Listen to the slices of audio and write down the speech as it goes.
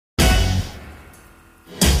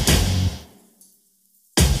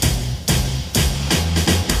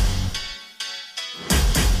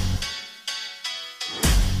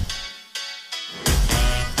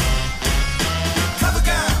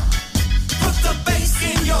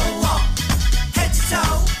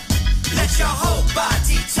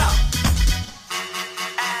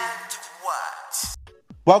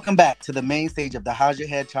Welcome back to the main stage of the How's Your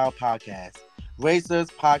Head Child podcast.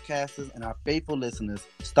 Racers, podcasters, and our faithful listeners,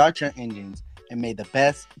 start your engines and may the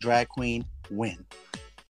best drag queen win.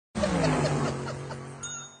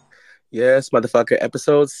 Yes, motherfucker.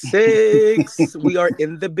 Episode 6. We are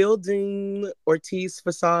in the building. Ortiz,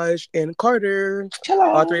 Visage, and Carter.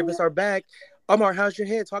 Hello. All three of us are back. Omar, how's your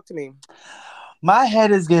head? Talk to me. My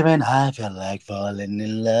head is giving, I feel like falling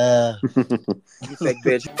in love. You fake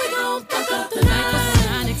bitch.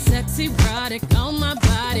 Sexy product on my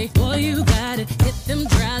body. Boy, you got it. Hit them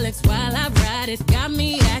hydraulics while I ride it. Got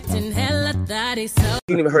me acting hella thotty. So You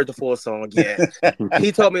didn't even heard the full song yet.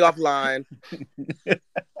 He told me offline.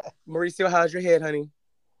 Mauricio, how's your head, honey?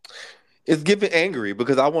 It's giving angry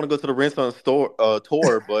because I want to go to the Renaissance store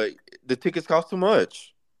tour, but the tickets cost too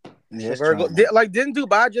much. Yeah, Virgo, didn't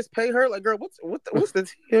Dubai just pay her? Like, girl, what's the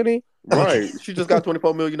honey? Right. She just got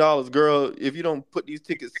 $24 million. Girl, if you don't put these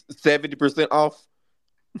tickets 70% off.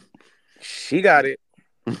 She got it.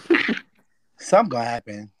 Something gonna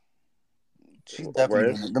happen. She's Right.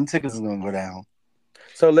 definitely them tickets is gonna go down.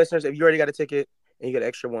 So, listeners, if you already got a ticket and you get an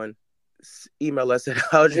extra one, email us at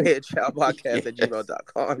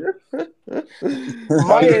how'syourheadchildpodcast@gmail.com.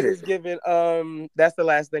 My head is given. That's the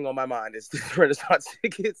last thing on my mind is the Renaissance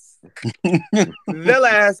tickets. The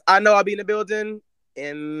last, I know I'll be in the building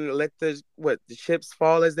and let the chips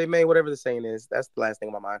fall as they may, whatever the saying is. That's the last thing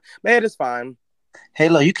on my mind. Man, it's fine.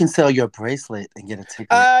 Halo, you can sell your bracelet and get a ticket.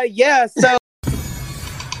 Yeah. So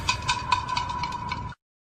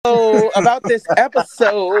about this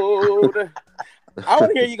episode, I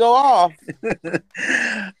want to hear you go off.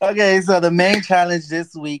 Okay, so the main challenge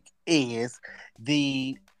this week is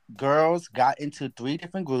the girls got into 3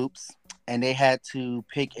 different groups and they had to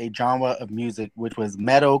pick a genre of music, which was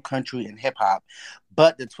metal, country, and hip hop.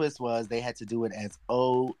 But the twist was they had to do it as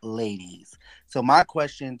old ladies. So my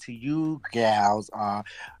question to you gals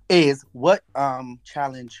is what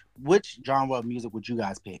which genre of music would you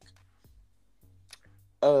guys pick?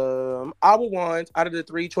 I would want, out of the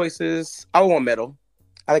 3 choices, I would want metal.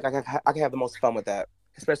 I think I can have the most fun with that,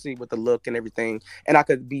 especially with the look and everything. And I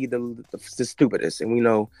could be the stupidest, and we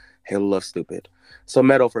know he'll love stupid. So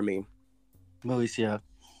metal for me. Mauricio.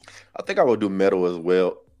 I think I would do metal as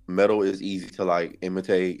well. Metal is easy to like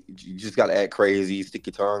imitate. You just gotta act crazy, stick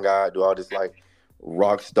your tongue out, do all this like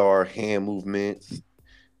rock star hand movements,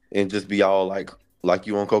 and just be all like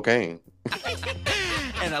you on cocaine.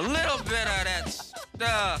 And a little bit of that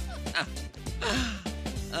stuff.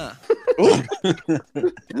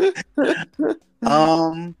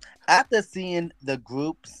 After seeing the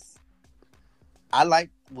groups, I like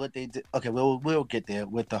what they did. Okay, we'll get there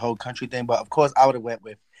with the whole country thing, but of course I would have went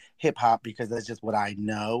with hip hop because that's just what I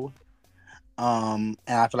know. And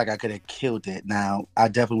I feel like I could have killed it. Now I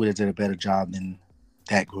definitely would have did a better job than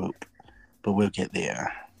that group, but we'll get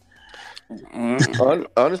there.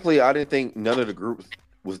 Honestly, I didn't think none of the groups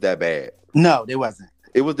was that bad. No, there wasn't.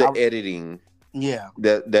 It was the editing Yeah.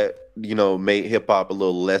 that made hip hop a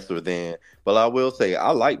little lesser than. But I will say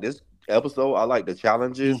I like this episode. I like the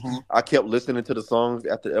challenges. Mm-hmm. I kept listening to the songs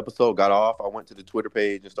after the episode got off. I went to the Twitter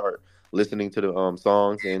page and started listening to the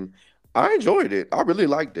songs, and I enjoyed it. I really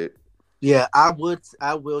liked it. Yeah, I will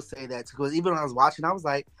say that because even when I was watching, I was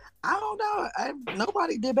like, I don't know,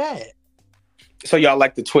 nobody did bad. So y'all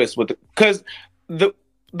like the twist with because the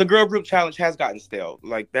girl group challenge has gotten stale.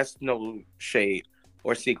 Like that's no shade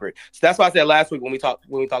or secret. So that's why I said last week when we talked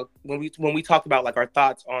about like our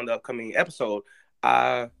thoughts on the upcoming episode,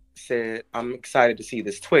 I said I'm excited to see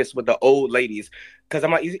this twist with the old ladies because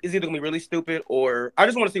I'm like, is either gonna be really stupid or I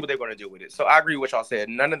just want to see what they're gonna do with it. So I agree with what y'all said.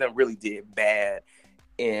 None of them really did bad,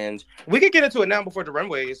 and we could get into it now before the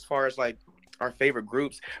runway as far as like our favorite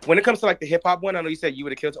groups. When it comes to like the hip hop one, I know you said you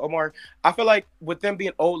would have killed Omar. I feel like with them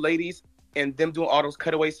being old ladies and them doing all those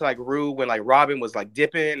cutaways to like Rue when like Robin was like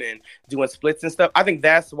dipping and doing splits and stuff, I think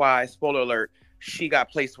that's why, spoiler alert, she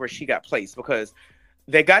got placed where she got placed because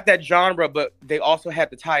they got that genre, but they also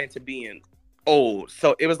had to tie into being old.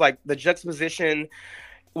 So it was like the juxtaposition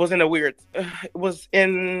was in a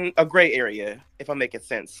gray area, if I'm making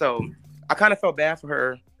sense. So I kind of felt bad for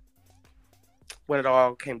her when it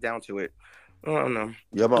all came down to it. I don't know.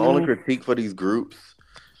 Yeah, my only critique for these groups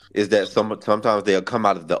is that sometimes they'll come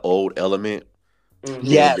out of the old element. Mm-hmm.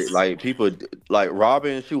 Yes. Like people like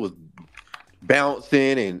Robin, she was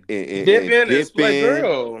bouncing and Dipping and split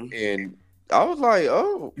girl. And I was like,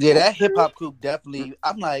 oh. Yeah, that hip hop group definitely,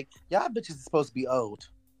 I'm like, y'all bitches is supposed to be old.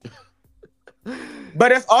 But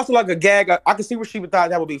that's also like a gag. I can see where she would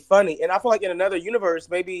thought that would be funny. And I feel like in another universe,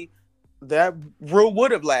 maybe that Rue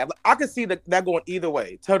would have laughed. I could see that going either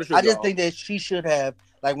way. Tell the truth. I just think that she should have,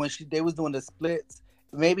 like when they was doing the splits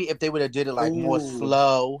maybe if they would have did it like more Ooh.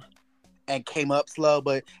 slow and came up slow,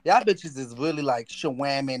 but y'all bitches is really like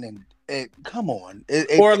shawamming and come on.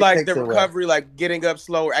 Or It like takes the it away. recovery, like getting up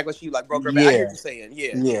slow, or act like she like broke her back. I hear Yeah. what you're saying.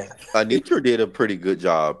 Yeah. Yeah. Anitra did a pretty good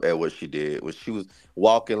job at what she did. When she was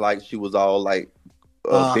walking like she was all like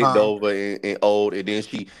bent over and old, and then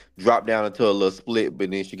she dropped down into a little split,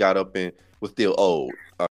 but then she got up and was still old.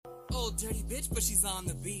 Old dirty bitch, but she's on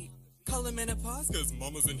the beat. Call her menopause, cause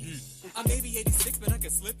mama's in heat. I may be 86, but I can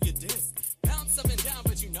slip your disc. Bounce up and down,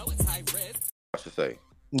 but you know it's high risk. I should say.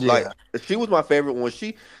 Yeah. Like, she was my favorite when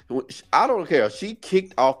I don't care. She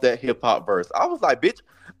kicked off that hip hop verse. I was like, bitch,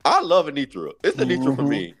 I love Anitra. It's Anitra for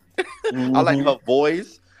me. I like her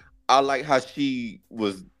voice. I like how she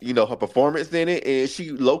was, her performance in it, and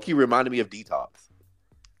she low key reminded me of Detox.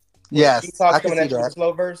 Yes, Detox I can coming see at you with that. a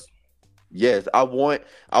slow verse. Yes, I want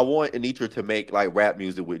Anitra to make like rap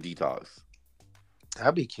music with Detox.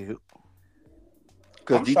 That'd be cute.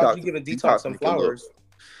 I'm shocked you giving Detox some make a little- flowers.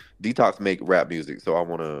 Detox make rap music, so I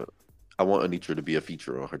want Anitra to be a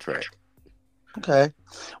feature on her track. Okay.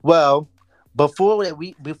 Well, before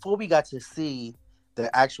we got to see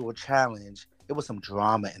the actual challenge, it was some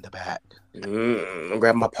drama in the back. I'm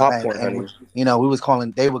grabbing my popcorn, And,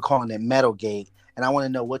 honey. they were calling it Metalgate, and I want to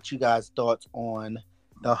know what you guys' thoughts on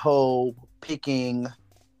the whole picking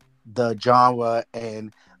the genre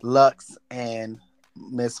and Lux and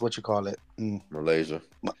Miss Malaysia.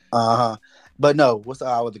 But no, what's the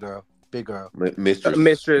other girl? Big girl. Mistress.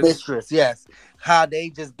 Mistress, yes. How they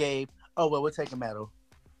just gave, we're taking Metal.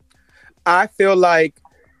 I feel like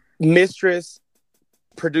Mistress,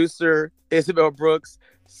 producer Isabel Brooks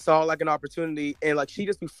saw like an opportunity, and like she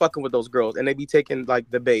just be fucking with those girls, and they be taking like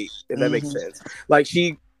the bait, if that makes sense. Like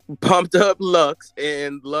she pumped up Lux,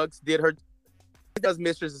 and Lux did her does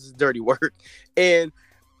Mistress's dirty work, and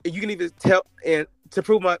you can even tell. And to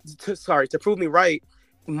prove me right,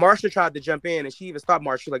 Marsha tried to jump in, and she even stopped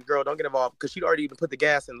Marsha. She's like, "Girl, don't get involved," because she'd already even put the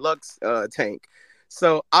gas in Lux tank.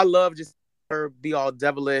 So I love just her be all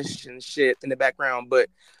devilish and shit in the background, but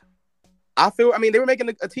they were making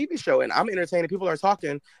a TV show, and I'm entertaining. People are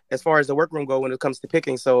talking as far as the workroom go when it comes to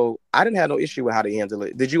picking, so I didn't have no issue with how they handle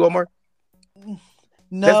it. Did you, Omar?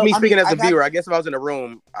 No, that's me speaking as a viewer. I guess if I was in a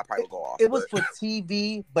room, I probably would go off. It was for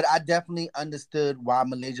TV, but I definitely understood why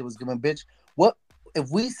Malaysia was giving bitch. What if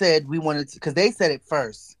we said we wanted to? Because they said it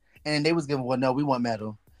first, and they was giving, well, no, we want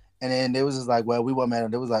Metal, and then they was just like, well, we want Metal.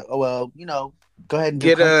 They was like, oh well, go ahead and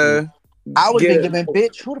do country. I was been giving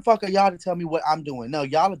bitch. Who the fuck are y'all to tell me what I'm doing? No,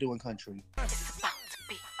 y'all are doing country.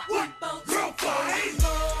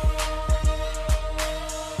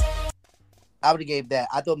 I would have gave that.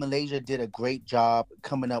 I thought Malaysia did a great job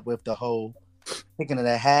coming up with the whole picking of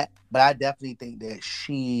the hat, but I definitely think that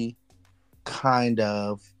she kind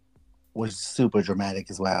of was super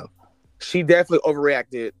dramatic as well. She definitely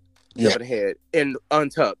overreacted, jumping ahead and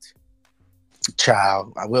untucked.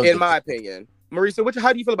 Child, I will. In my opinion, Marisa,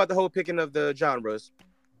 how do you feel about the whole picking of the genres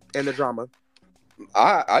and the drama?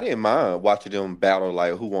 I didn't mind watching them battle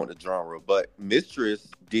like who want the genre, but Mistress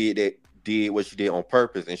did what she did on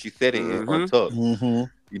purpose, and she said it in Untucked.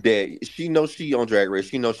 That she knows she on Drag Race,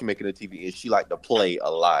 she knows she making a TV, and she like to play a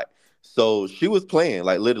lot. So she was playing,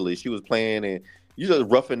 like literally, she was playing, and you just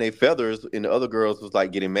ruffling their feathers, and the other girls was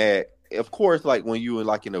like getting mad. Of course, like when you were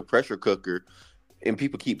like in a pressure cooker, and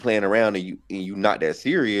people keep playing around, and you not that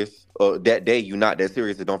serious, or that day you not that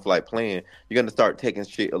serious and don't feel like playing, you're gonna start taking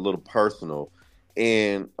shit a little personal.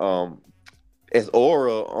 And as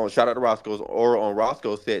Aura shout out to Roscoe's, Aura on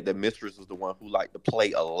Roscoe said that Mistress was the one who liked to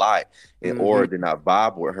play a lot, and Aura did not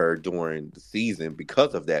vibe with her during the season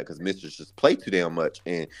because of that, because Mistress just played too damn much,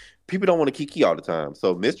 and people don't want to kiki all the time.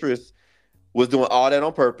 So Mistress was doing all that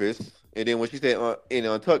on purpose, and then when she said in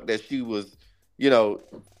Untucked that she was,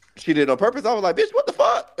 she did it on purpose, I was like, bitch, what the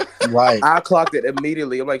fuck? Right. I clocked it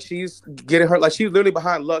immediately. I'm like, she's getting her, like, she was literally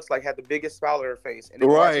behind Lux, like, had the biggest smile on her face. And then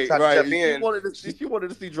right. To jump in. She wanted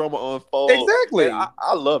to see drama unfold. Exactly. And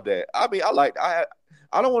I love that. I mean, I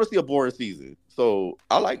don't want to see a boring season, so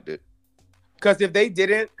I liked it. Because if they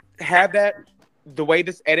didn't have that, the way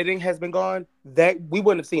this editing has been gone, that we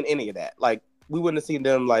wouldn't have seen any of that. Like, we wouldn't have seen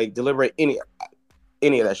them, like, deliberate any of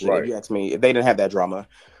that shit, if you ask me, if they didn't have that drama.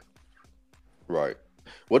 Right.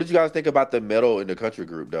 What did you guys think about the metal in the country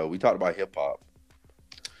group, though? We talked about hip hop.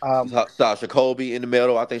 Sasha Colby in the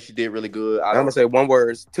metal, I think she did really good. I'm gonna say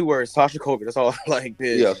two words. Sasha Colby. That's all. Like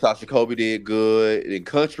this. Yeah, Sasha Colby did good. In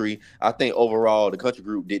country, I think overall the country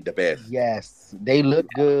group did the best. Yes, they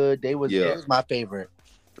looked good. It was my favorite.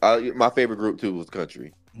 My favorite group too was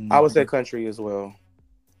country. I would say country as well.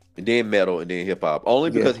 And then metal, and then hip hop.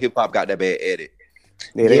 Only because hip hop got that bad edit.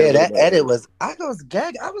 Yeah, they Yeah, really that bad. edit was. I was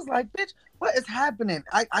gagged. I was like, "Bitch, what is happening?"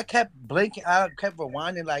 I kept blinking. I kept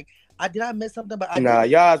rewinding. Like, did I miss something? But I Nah,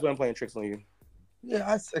 didn't. y'all wasn't playing tricks on you. Yeah,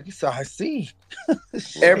 I see.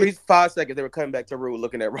 Every 5 seconds, they were coming back to Rue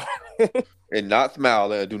looking at Ron. And not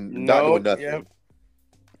smiling, not doing nothing. Yep.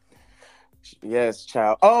 Yes,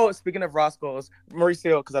 child. Oh, speaking of Roscoe's,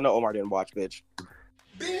 Mauricio, because I know Omar didn't watch, bitch.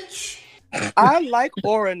 I like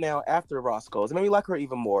Aura now after Roscoe's. It made me like her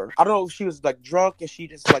even more. I don't know if she was like drunk and she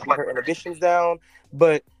just like let her inhibitions down,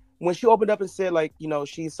 but when she opened up and said like, you know,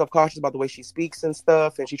 she's self-conscious about the way she speaks and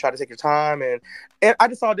stuff, and she tried to take her time, and I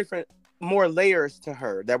just saw different, more layers to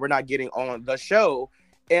her that we're not getting on the show,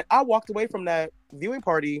 and I walked away from that viewing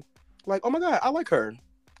party like, oh my god, I like her,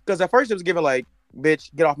 because at first it was given like,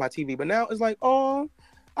 bitch, get off my TV, but now it's like, oh,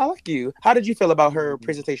 I like you. How did you feel about her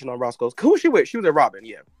presentation on Roscoe's? Who was she with? She was with Robin,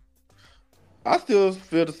 yeah. I still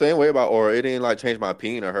feel the same way about Aura. It didn't like change my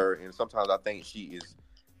opinion of her, and sometimes I think she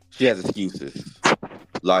has excuses.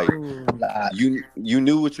 Like you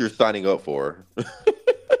knew what you're signing up for.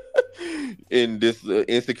 In this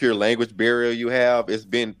insecure language barrier you have, it's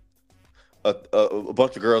been a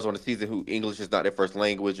bunch of girls on the season who English is not their first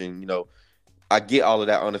language, and you know, I get all of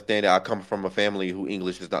that. Understanding. I come from a family who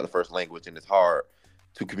English is not the first language, and it's hard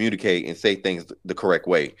to communicate and say things the correct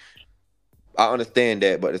way. I understand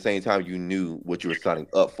that, but at the same time, you knew what you were signing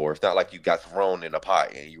up for. It's not like you got thrown in a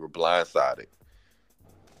pot and you were blindsided.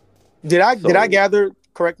 Did I gather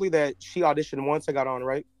correctly that she auditioned once and got on,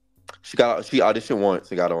 right? She auditioned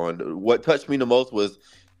once and got on. What touched me the most was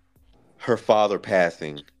her father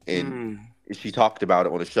passing, and she talked about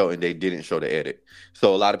it on the show, and they didn't show the edit.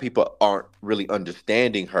 So a lot of people aren't really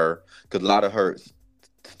understanding her because a lot of her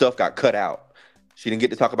stuff got cut out. She didn't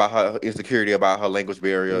get to talk about her insecurity about her language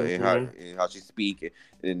barrier and how she speaks,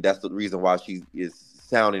 and that's the reason why she is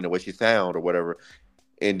sounding the way she sounds or whatever.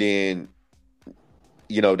 And then,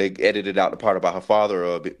 you know, they edited out the part about her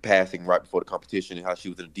father passing right before the competition and how she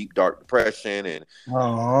was in a deep, dark depression and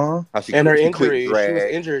how she her she injury. quit drag. She was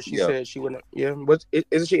injured. She said she wouldn't. Yeah,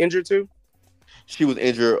 isn't she injured too? She was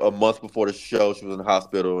injured a month before the show. She was in the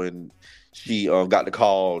hospital and she got the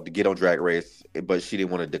call to get on Drag Race, but she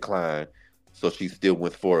didn't want to decline. So she still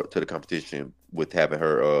went forward to the competition with having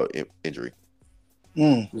her injury.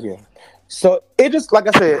 Yeah. So it just,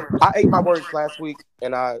 like I said, I ate my words last week,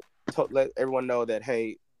 and I let everyone know that,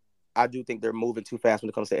 hey, I do think they're moving too fast when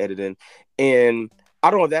it comes to editing. And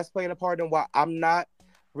I don't know if that's playing a part in why I'm not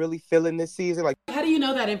really feeling this season. Like, how do you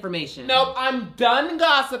know that information? Nope, I'm done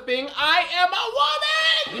gossiping. I am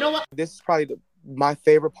a woman! You know what? This is probably my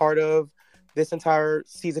favorite part of this entire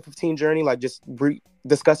season 15 journey, like just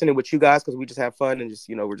discussing it with you guys because we just have fun and just,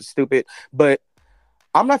 you know, we're just stupid. But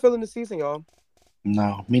I'm not feeling the season, y'all.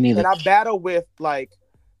 No, me neither. And I battle with like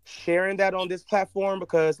sharing that on this platform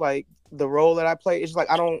because like the role that I play, it's just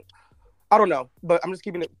like I don't know. But I'm just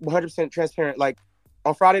keeping it 100% transparent. Like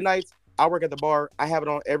on Friday nights, I work at the bar. I have it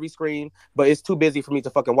on every screen, but it's too busy for me to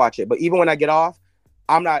fucking watch it. But even when I get off,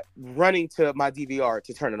 I'm not running to my DVR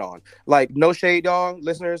to turn it on. Like, no shade, y'all,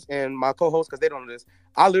 listeners, and my co-hosts, because they don't know this.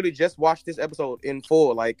 I literally just watched this episode in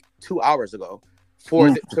full, like, 2 hours ago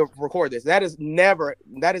to record this. That is not me.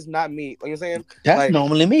 You know what I'm saying? That's like,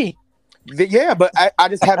 normally me. Yeah, but I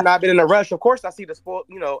just have not been in a rush. Of course, I see the spoil.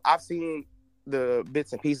 You know, I've seen the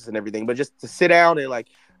bits and pieces and everything, but just to sit down and, like,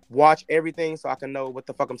 watch everything so I can know what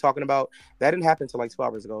the fuck I'm talking about, that didn't happen until, like, 2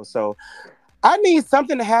 hours ago. So I need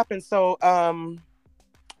something to happen. So,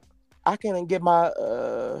 I can get my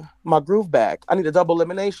my groove back. I need a double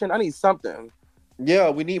elimination. I need something. Yeah,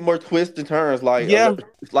 we need more twists and turns. Like,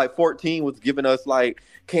 like 14 was giving us like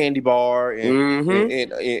candy bar and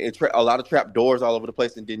a lot of trap doors all over the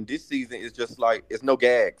place. And then this season is just like it's no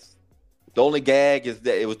gags. The only gag is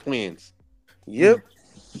that it was twins. Yep.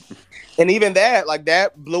 And even that, like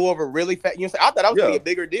that blew over really fast. You know, I thought that was gonna be a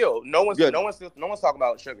bigger deal. No one's talking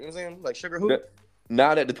about sugar. You know what I'm saying? Like sugar who?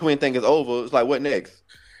 Now that the twin thing is over, it's like what next?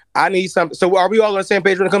 I need something. So are we all on the same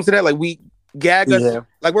page when it comes to that? Like we gag us,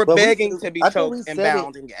 like we're begging to be choked and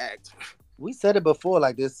bound and gagged. We said it before,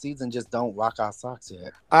 like this season just don't rock our socks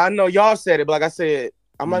yet. I know y'all said it, but like I said,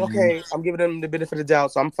 I'm like, okay, I'm giving them the benefit of the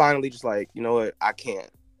doubt. So I'm finally just like, you know what? I can't.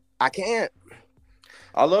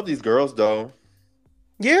 I love these girls though.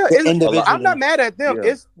 Yeah, I'm not mad at them.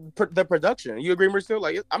 Yeah. It's the production. You agree, Marcel?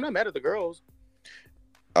 Like, I'm not mad at the girls.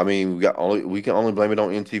 I mean, we can only blame it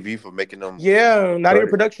on MTV for making them. Yeah, not even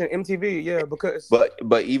production, MTV. Yeah, because.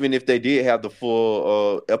 But even if they did have the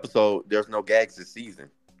full episode, there's no gags this season.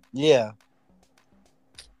 Yeah.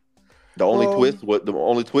 The only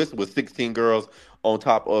twist was 16 girls on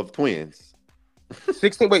top of twins.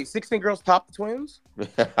 16 girls top the twins?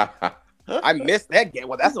 I missed that game.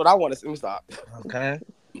 Well, that's what I want to see. Let me stop. Okay.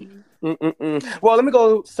 Well, let me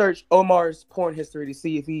go search Omar's porn history to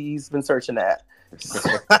see if he's been searching that.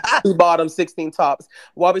 2 bottoms, 16 tops.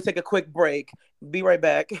 While we take a quick break, be right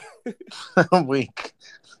back. I'm weak.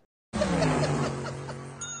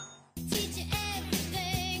 Teach you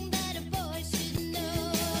everything that a boy should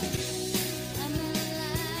know. I'm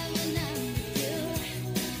alive and I'm with you.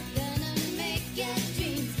 Gonna make your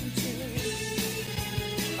dreams come true.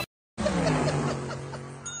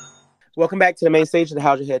 Welcome back to the main stage of the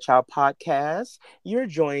How's Your Head Child podcast. You're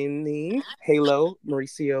joining Halo,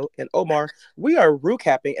 Mauricio, and Omar. We are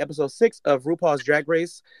recapping episode 6 of RuPaul's Drag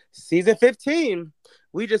Race season 15.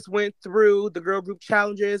 We just went through the girl group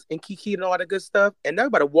challenges and Kiki and all that good stuff, and now we're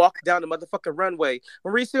about to walk down the motherfucking runway.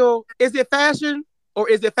 Mauricio, is it fashion or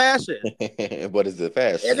is it fashion? What is it,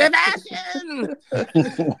 fashion? Is it fashion?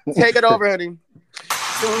 Take it over, honey.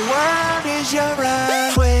 The world is your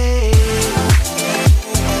runway.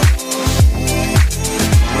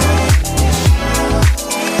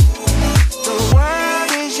 The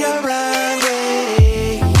world is your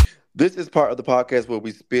runway. This is part of the podcast where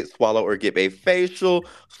we spit, swallow, or give a facial.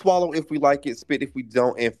 Swallow if we like it, spit if we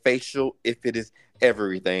don't, and facial if it is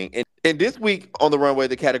everything. And this week on the runway,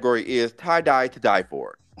 the category is tie-dye to die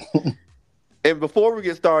for. And before we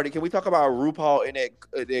get started, can we talk about RuPaul in that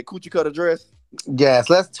coochie cutter dress? Yes,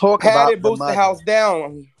 let's talk Had about it boost the house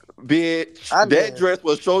down. Bitch, I that live. dress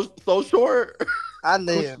was so short. I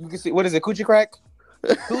live. You can see, what is it, Coochie Crack?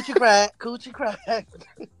 Coochie crack, coochie crack.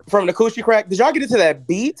 From the Coochie Crack. Did y'all get into that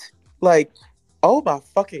beat? Like, oh my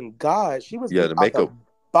fucking God. She was Yeah, beat the out makeup.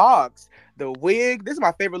 box. The wig. This is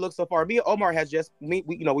my favorite look so far. Me and Omar has just, we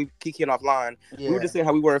kikiing offline. Yeah. We were just saying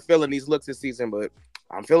how we weren't feeling these looks this season, but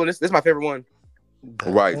I'm feeling this. This is my favorite one.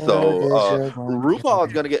 Right, so RuPaul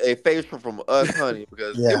is gonna get a facial from us, honey,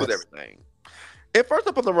 because it was Yes. everything. And first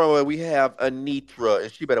up on the runway, we have Anitra,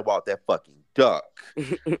 and she better walk that fucking duck.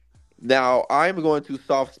 Now, I'm going to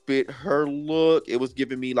soft spit her look. It was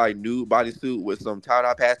giving me like nude bodysuit with some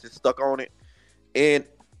tie-dye patches stuck on it, and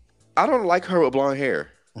I don't like her with blonde hair.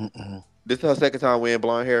 Mm-mm. This is her second time wearing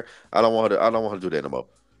blonde hair. I don't want her to do that no more.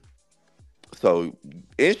 So,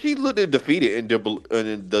 and she looked defeated in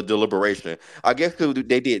the deliberation. I guess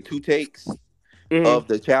they did 2 takes of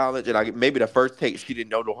the challenge, and maybe the first take she didn't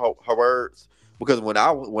know her words, because when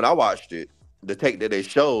I watched it, the take that they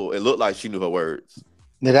showed, it looked like she knew her words.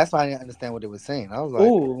 Yeah, that's why I didn't understand what they were saying. I was like,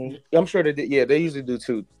 Ooh, I'm sure they did. Yeah, they usually do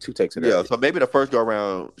two takes of that. Yeah, so maybe the first go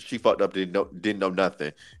around she fucked up, didn't know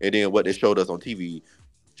nothing, and then what they showed us on TV,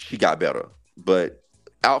 she got better. But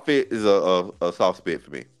outfit is a soft spit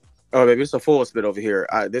for me. Oh, baby, it's a full spit over here.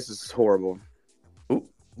 This is horrible.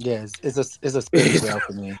 yeah, it's a spit well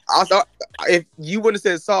for me. I thought if you wouldn't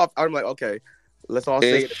have said soft, I'm like, okay, let's all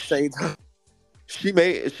say it at the same time. She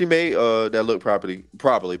made that look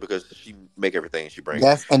properly because she make everything she brings.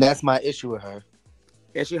 That's my issue with her.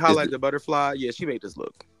 And she highlighted the butterfly. Yeah, she made this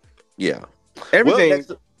look. Yeah. Everything.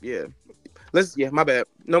 Well, Yeah. My bad.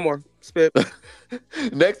 No more spit.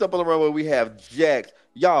 next up on the runway we have Jax.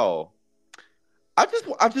 Y'all, I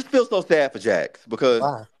just feel so sad for Jax because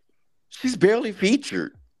Why? she's barely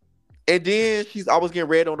featured, and then she's always getting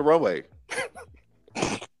red on the runway.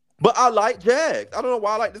 But I like Jax. I don't know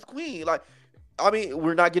why I like this queen. Like, I mean,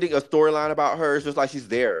 we're not getting a storyline about her. It's just like she's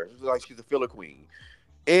there. It's like she's a filler queen.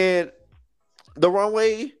 And the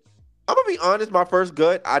runway, I'm gonna be honest, my first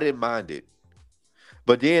gut, I didn't mind it.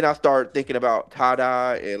 But then I started thinking about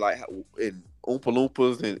tie-dye and and Oompa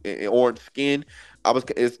Loompas and orange skin.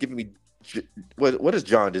 It's giving me, what is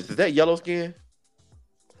jaundice? Is that yellow skin?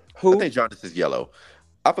 Who? I think jaundice is yellow.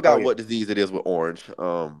 I forgot yeah. what disease it is with orange.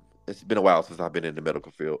 It's been a while since I've been in the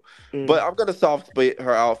medical field. Mm. But I'm gonna soft spit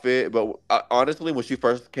her outfit. But honestly, when she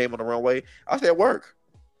first came on the runway, I said work.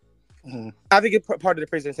 I think it's part of the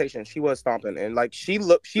presentation. She was stomping, and like she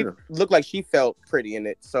looked like she felt pretty in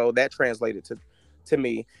it. So that translated to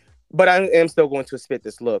me. But I am still going to spit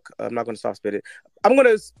this look. I'm not going to soft spit it. I'm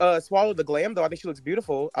going to swallow the glam, though. I think she looks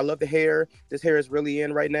beautiful. I love the hair. This hair is really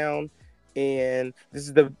in right now. And this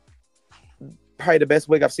is probably the best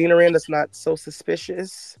wig I've seen her in that's not so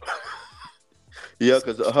suspicious. Yeah,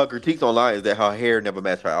 because her critiques online is that her hair never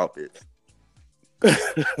matched her outfits.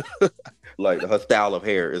 Like, her style of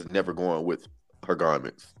hair is never going with her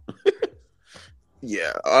garments.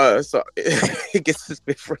 Yeah. So it gets a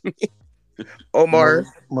spit from me. Omar.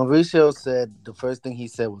 Mauricio said the first thing he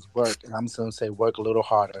said was work, and I'm just going to say work a little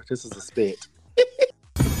harder. This is a spit.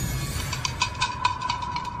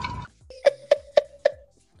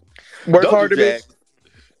 Work Don't harder, do bitch.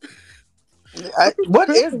 Jax. What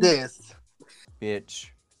is this? Bitch.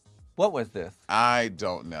 What was this? I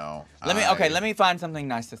don't know. Let me find something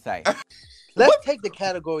nice to say. Let's take the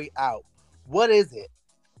category out. What is it?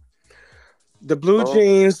 The blue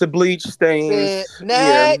jeans, the bleach stains.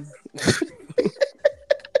 Next.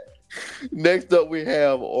 Next up, we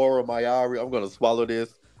have Aura Mayari. I'm gonna swallow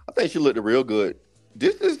this. I think she looked real good.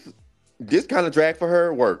 This kind of drag for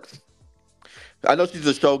her works. I know she's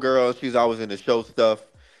a showgirl. She's always in the show stuff,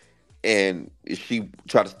 and she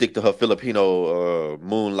tried to stick to her Filipino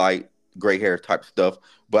moonlight gray hair type stuff.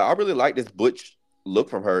 But I really like this butch look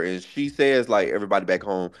from her, and she says like everybody back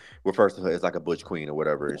home refers to her as like a butch queen or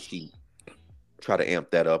whatever, and she try to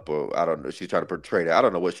amp that up, or I don't know. She's trying to portray that. I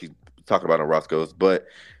don't know what she's talking about on Roscoe's, but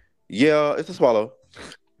yeah, it's a swallow.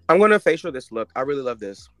 I'm gonna facial this look. I really love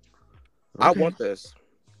this. Okay. I want this.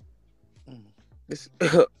 This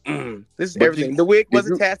is but everything. The wig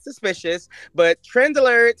was a tad suspicious, but trend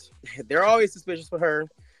alert. They're always suspicious for her.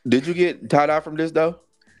 Did you get tie-dye from this though?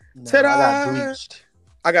 No, I got bleached.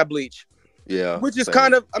 I got bleach. Yeah. Which is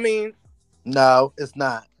kind of, I mean. No, it's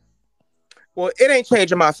not. Well, it ain't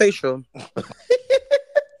changing my facial.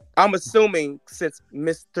 I'm assuming since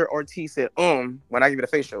Mr. Ortiz said, when I give it a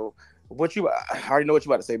facial, I already know what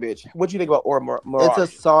you about to say, bitch. What do you think about Aura Mayari? It's a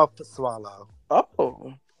soft swallow.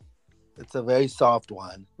 Oh. It's a very soft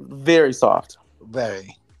one. Very soft.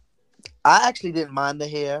 Very. I actually didn't mind the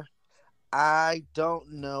hair. I don't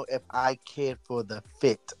know if I cared for the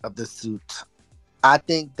fit of the suit. I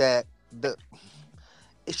think that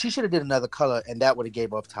she should have did another color, and that would have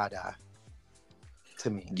gave off tie-dye to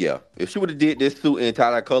me. Yeah. If she would have did this suit in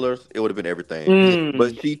tie-dye colors, it would have been everything.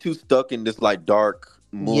 But she too stuck in this like dark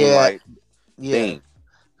moonlight thing.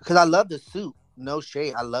 Because I love the suit. No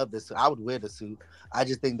shade. I love this suit. I would wear the suit. I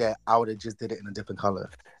just think that I would have just did it in a different color.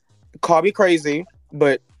 Call me crazy,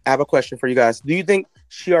 but I have a question for you guys. Do you think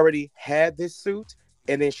she already had this suit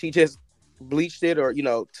and then she just bleached it, or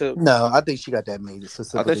to? No, I think she got that made. I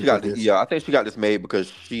think she got this. Yeah, I think she got this made because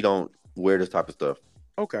she don't wear this type of stuff.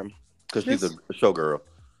 Okay. Because she's a showgirl.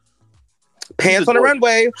 Pants on the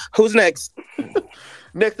runway. Who's next?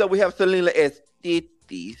 Next up, we have Selena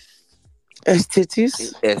Estitis.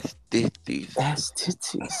 Estitis.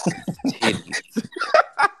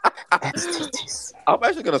 I'm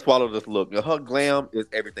actually gonna swallow this look. Her glam is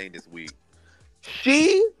everything this week.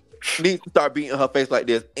 She needs to start beating her face like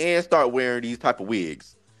this and start wearing these type of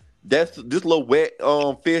wigs. That's this little wet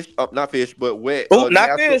fish, not fish, but wet. Oh,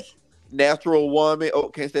 not fish. Natural woman. Oh,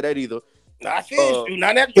 can't say that either. Not fish.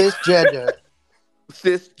 Not that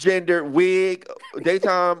cisgender wig,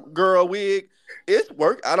 daytime girl wig. It's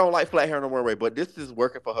work. I don't like flat hair no more, but this is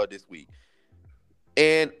working for her this week.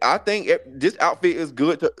 And I think this outfit is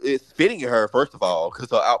good. It's fitting her, first of all, because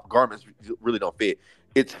her garments really don't fit.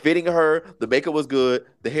 It's fitting her. The makeup was good.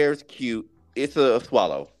 The hair is cute. It's a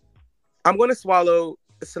swallow. I'm going to swallow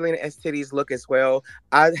Selena Estitis' look as well.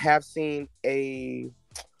 I have seen a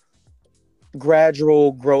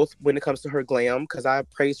gradual growth when it comes to her glam, because I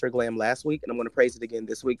praised her glam last week, and I'm going to praise it again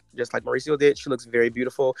this week, just like Mauricio did. She looks very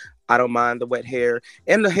beautiful. I don't mind the wet hair.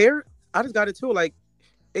 And the hair, I just got it too. Like,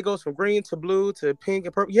 it goes from green to blue to pink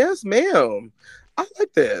and purple. Yes, ma'am. I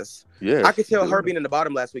like this. Yeah, I could tell her being in the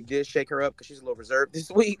bottom last week did shake her up because she's a little reserved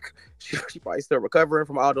this week. She probably still recovering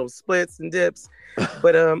from all those splits and dips.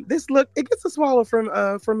 But this look, it gets a swallow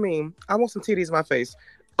from me. I want some titties in my face.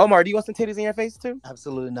 Omar, do you want some titties in your face too?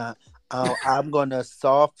 Absolutely not. I'm gonna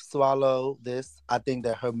soft swallow this. I think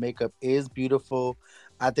that her makeup is beautiful.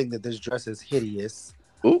 I think that this dress is hideous.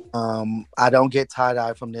 Ooh. I don't get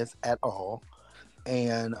tie-dye from this at all.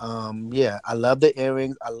 And I love the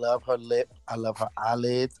earrings. I love her lip. I love her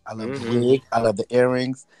eyelids. I love the wig. I love the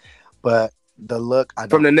earrings. But the look,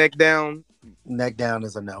 from the neck down. Neck down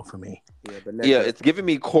is a no for me. Yeah, it's giving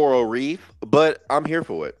me coral reef, but I'm here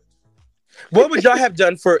for it. What would y'all have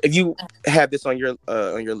done if you had this on your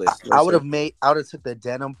list? I would have took the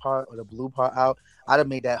denim part or the blue part out. I'd have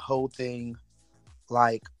made that whole thing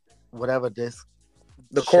like whatever this.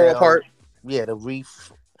 The coral part. Yeah, the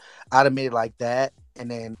reef. I'd have made it like that, and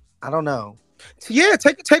then I don't know. Yeah,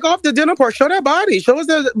 take off the denim part. Show that body. Show us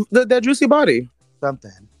that juicy body.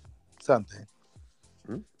 Something.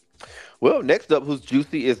 Well, next up, who's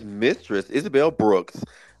juicy is Mistress Isabel Brooks.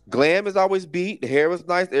 Glam is always beat. The hair was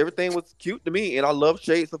nice. Everything was cute to me, and I love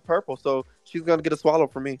shades of purple. So she's gonna get a swallow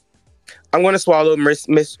from me. I'm gonna swallow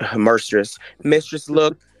Mistress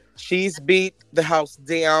look. She's beat the house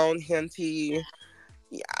down, hinty.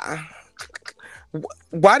 Yeah.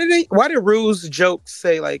 Why did Rue's joke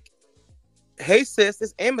say like, "Hey sis,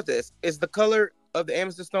 it's amethyst. Is the color of the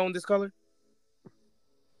amethyst stone this color?"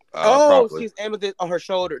 Probably. She's amethyst on her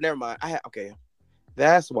shoulder. Never mind. Okay,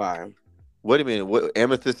 that's why. What do you mean? What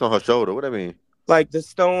amethyst on her shoulder? What do I mean? Like the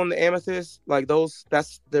stone, the amethyst, like those.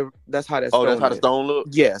 That's how that. Oh, stone that's how the is. stone look.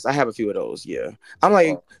 Yes, I have a few of those. Yeah, I'm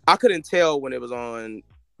like, Oh. I couldn't tell when it was on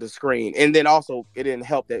the screen, and then also it didn't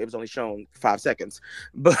help that it was only shown 5 seconds.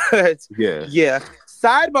 But Yeah. yeah.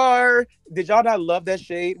 Sidebar: did y'all not love that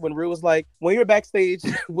shade when Rue was like, when you're backstage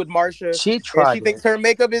with Marsha She and tried. she thinks her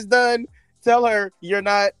makeup is done, tell her you're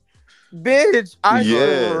not. Bitch, I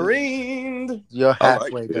Yes. screamed. You're I like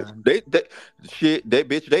halfway it. done.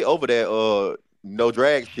 They over that no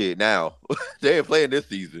drag shit now. They ain't playing this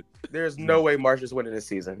season. There's no way Marsha's winning this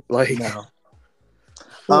season. Like, No.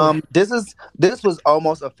 This was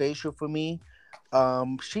almost a facial for me.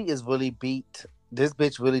 She is really beat. This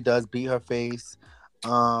bitch really does beat her face.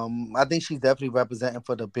 I think she's definitely representing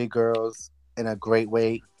for the big girls in a great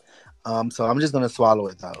way. So I'm just gonna swallow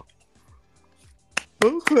it though.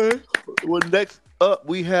 Okay. Well, next up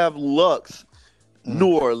we have Lux,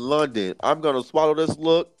 Noor, London. I'm gonna swallow this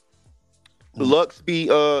look. Lux be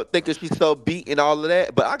thinking she's so beat and all of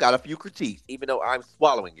that, but I got a few critiques, even though I'm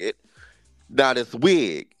swallowing it. Now this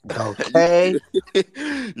wig. Okay.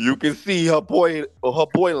 You can see her boy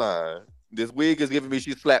line. This wig is giving me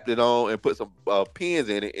she slapped it on and put some pins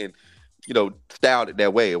in it and styled it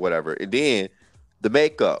that way or whatever. And then the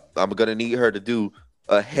makeup. I'm gonna need her to do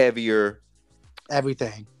a heavier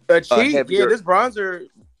Everything. a cheat. heavier- This bronzer.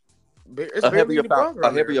 It's a barely heavier, any bronzer a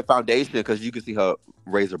on there. heavier foundation because you can see her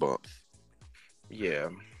razor bumps. Yeah.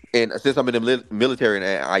 And since I'm in the military and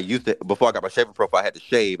I used to, before I got my shaving profile, I had to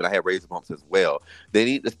shave and I had razor bumps as well. They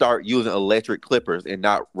need to start using electric clippers and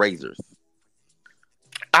not razors.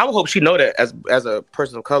 I would hope she know that as a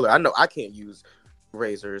person of color. I know I can't use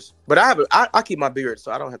razors, but I keep my beard,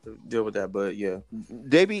 so I don't have to deal with that. But yeah,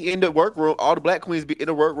 They be in the workroom. All the black queens be in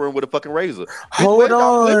the workroom with a fucking razor. Bitch, Hold where's y'all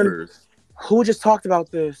on. clippers? who just talked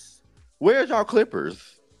about this? Where's y'all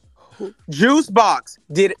clippers? Juice Box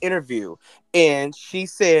did an interview, and she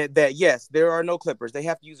said that yes, there are no clippers. They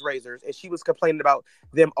have to use razors, and she was complaining about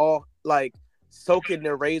them all like soaking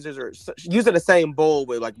their razors or using the same bowl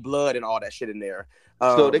with like blood and all that shit in there.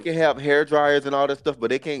 So they can have hair dryers and all that stuff, but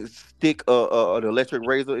they can't stick an electric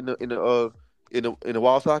razor in the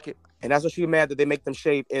wall socket. And that's what she was mad that they make them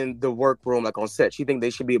shave in the workroom, like on set. She think they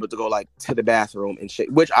should be able to go like to the bathroom and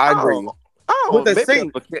shave, which I agree. Oh, With the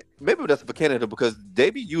sink. maybe that's for Canada because they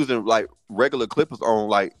be using like regular clippers on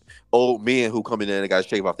like old men who come in there and they got to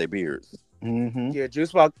shave off their beards. Mm-hmm. Yeah,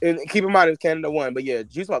 Juice Box. And keep in mind it was Canada won, but yeah,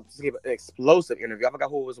 Juice Box gave an explosive interview. I forgot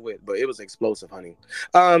who it was with, but it was explosive, honey.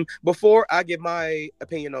 Before I give my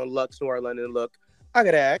opinion on Lux, Noir, London look, I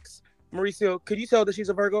gotta ask Mauricio, could you tell that she's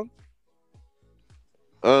a Virgo?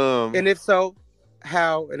 And if so,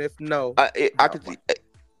 how? And if no, I could see.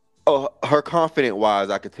 Oh, her confident wise,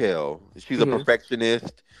 I could tell she's a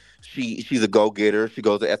perfectionist. She's a go getter. She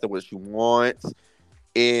goes after what she wants,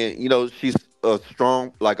 and she's a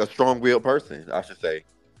strong willed person. I should say.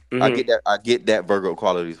 I get that Virgo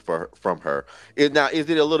qualities from her. Is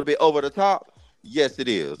it a little bit over the top? Yes, it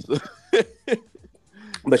is.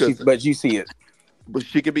 but you see it. But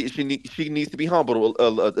she could be. She needs to be humbled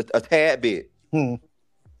a tad bit.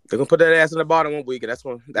 They're gonna put that ass in the bottom one week, and that's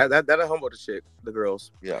one that'll humble the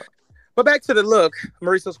girls. Yeah. But back to the look.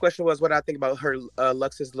 Mauricio's question was what I think about her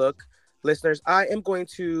Lux's look. Listeners, I am going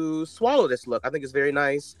to swallow this look. I think it's very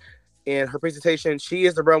nice. And her presentation, she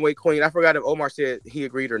is the runway queen. I forgot if Omar said he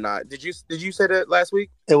agreed or not. Did you say that last week?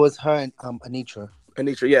 It was her and Anitra.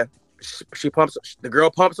 Anitra, yeah. She pumps. The girl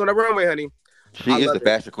pumps on the runway, honey. She is the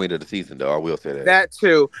fashion queen of the season, though. I will say that. That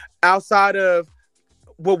too. Outside of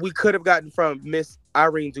what we could have gotten from Miss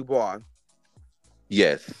Irene Dubois.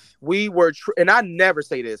 Yes. We were, and I never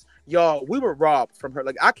say this, y'all. We were robbed from her.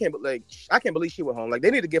 Like I can't believe she went home. Like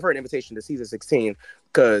they need to give her an invitation to season 16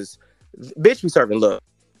 because, bitch, we serving love.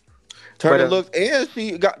 Turning looks, and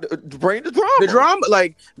she got bring the drama. The drama,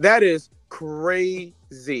 like that is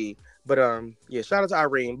crazy. But yeah, shout out to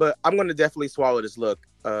Irene. But I'm gonna definitely swallow this look,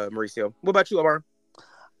 Mauricio. What about you, Omar?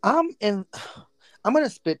 I'm gonna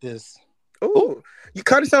spit this. Ooh, you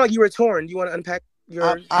kind of sound like you were torn. Do you want to unpack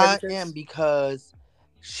your? I am because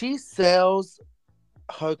she sells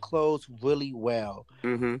her clothes really well.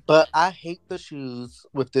 Mm-hmm. But I hate the shoes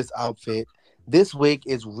with this outfit. This wig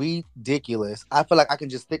is ridiculous. I feel like I can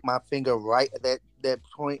just stick my finger right at that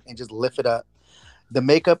point and just lift it up. The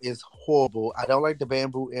makeup is horrible. I don't like the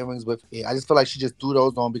bamboo earrings with it. I just feel like she just threw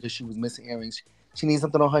those on because she was missing earrings. She needs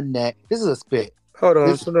something on her neck. This is a spit. Hold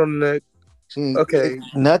on, put on the neck. Okay.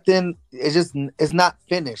 Nothing. It's not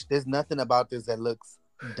finished. There's nothing about this that looks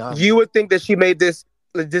done. You would think that she made this.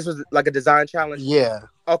 This was like a design challenge. Yeah.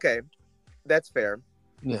 Okay, that's fair.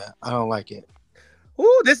 Yeah, I don't like it.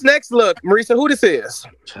 Ooh, this next look, Marisa, who this is?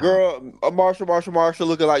 Girl, Marshall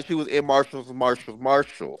looking like she was in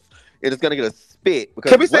Marshall. And it's gonna get a spit because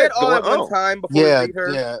Can we say it what's all going at one on? time before Yeah, we read her?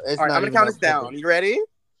 yeah. It's All right, not I'm gonna even count us no down. purpose. You ready?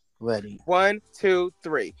 Ready. 1, 2,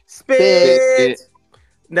 3. Spit. Spit.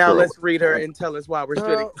 Now Girl. let's read her and tell us why we're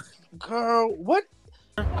spitting. Girl, what?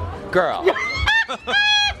 Girl.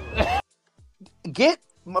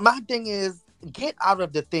 My thing is, get out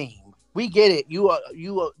of the theme. We get it. You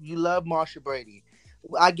love Marsha Brady.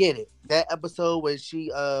 I get it. That episode where she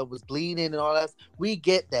was bleeding and all that. We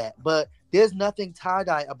get that. But there's nothing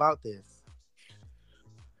tie-dye about this.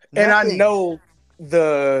 And I Nothing. know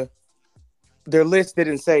their list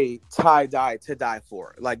didn't say tie dye to die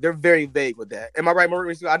for. Like they're very vague with that. Am I right,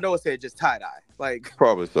 Maurice? I know it said just tie dye. Like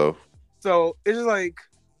Probably so. so it's just like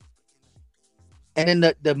And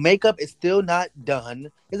then the makeup is still not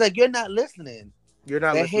done. It's like you're not listening. you're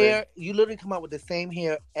not The listening. hair, you literally come out with the same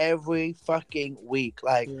hair every fucking week.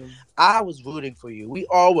 Like Yeah. I was rooting for you. We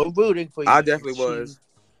all were rooting for you. I definitely She- was.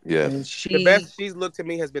 Yeah. And she, The best she's looked to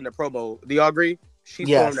me has been the promo. Do y'all agree? She's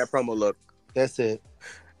Yes. showing that promo look. That's it.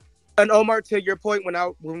 And Omar, to your point, when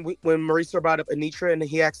Marisa brought up Anitra and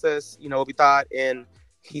he asked us, what we thought, and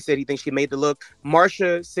he said he thinks she made the look.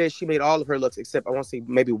 Marsha says she made all of her looks except I want to say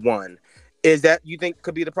maybe one. Is that you think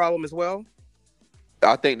could be the problem as well?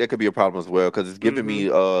 I think that could be a problem as well because it's giving me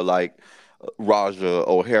like Raja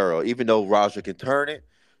O'Hara. Even though Raja can turn it,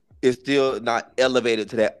 it's still not elevated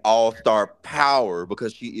to that all-star power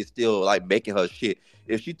because she is still like making her shit.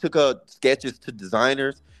 If she took her sketches to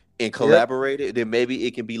designers and collaborated, then maybe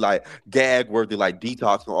it can be like gag worthy, like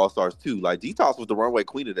Detox from All Stars 2. Like Detox was the runway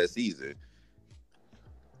queen of that season.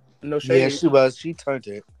 No shade. Yeah, she was. She turned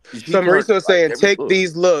it. She So turned, Marisa was saying, every take look.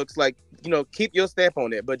 these looks, like keep your stamp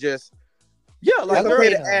on it, but just Yeah, like it's girl,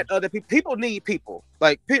 okay yeah. to add other people. People need people,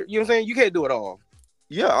 like you know what I'm saying. You can't do it all.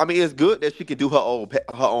 yeah. I mean, it's good that she can do her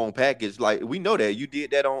own package. Like we know that you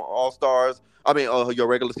did that on All Stars. I mean, your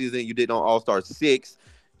regular season, you did on All Stars 6.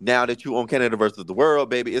 Now that you on Canada versus the World,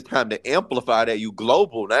 baby, it's time to amplify that. You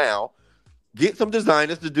global now. Get some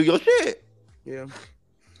designers to do your shit. Yeah.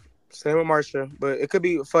 Same with Marsha, but it could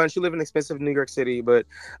be fun. She live in expensive New York City, but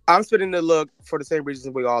I'm spitting the look for the same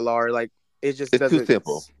reasons we all are. Like it just It's doesn't. too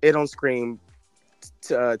simple. It don't scream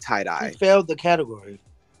tie She dye. failed the category.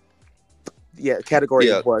 Yeah, category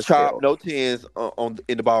Yeah, was chop, failed. no tens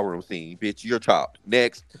in the ballroom scene, bitch. You're chopped.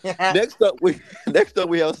 Next up we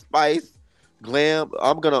have Spice, Glam.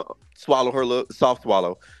 I'm gonna swallow her look, soft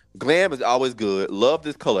swallow. Glam is always good. Love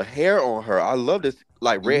this color hair on her. I love this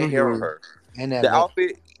like red hair on her. And that The look.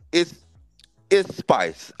 outfit is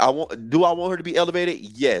Spice. Do I want her to be elevated?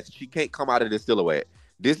 Yes. She can't come out of this silhouette.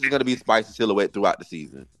 This is gonna be Spice's silhouette throughout the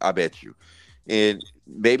season. I bet you. And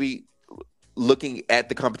maybe looking at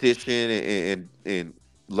the competition and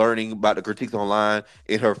learning about the critiques online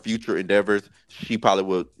in her future endeavors, she probably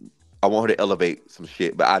would. I want her to elevate some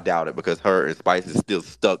shit, but I doubt it because her and Spice is still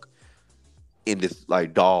stuck in this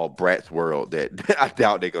like doll Bratz world that I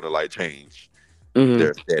doubt they're gonna like change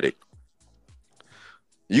their aesthetic.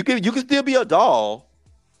 You can still be a doll.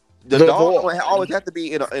 The doll don't always have to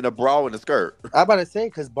be in a bra and a skirt. I'm about to say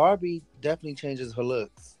because Barbie definitely changes her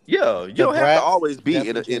looks. Yeah, you don't have to always be in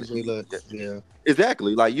Definitely a changes her looks. Yeah.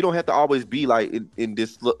 exactly like you don't have to always be like in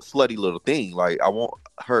this slutty little thing. Like I want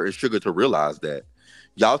her and Sugar to realize that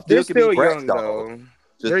y'all They're still can still be Bratz young dolls. though. Just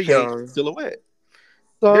They're change young. the silhouette.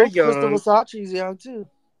 So They're Crystal young. Versace's young too.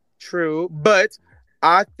 True, but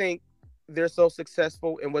I think they're so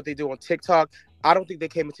successful in what they do on TikTok. I don't think they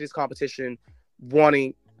came into this competition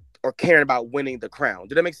wanting or caring about winning the crown.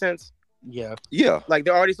 Did that make sense? Yeah. Yeah, Like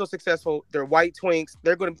they're already so successful. They're white twinks.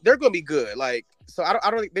 They're gonna be good. Like so, I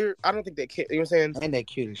don't think they care. You know what I'm saying? And they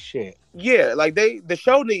cute as shit. Yeah, like the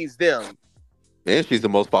show needs them. and she's the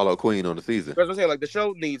most followed queen on the season. That's what I'm saying. Like the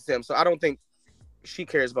show needs them. So I don't think she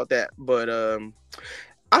cares about that. But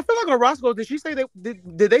I feel like on Roscoe, did she say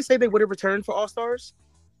did they say they would have returned for All Stars?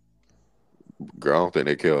 Girl, I don't think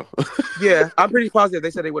they care. Yeah, I'm pretty positive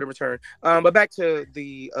they said they would have returned. But back to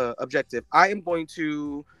the objective. I am going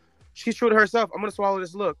to. She's true to herself. I'm gonna swallow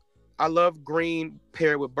this look. I love green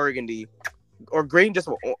paired with burgundy, or green just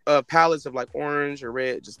palettes of like orange or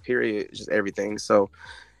red, just period, just everything. So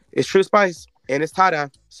it's True Spice and it's tie dye.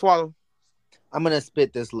 Swallow. I'm gonna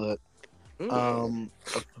spit this look.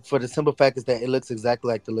 For the simple fact is that it looks exactly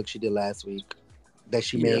like the look she did last week that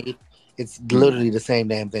she Yeah. made. It's literally the same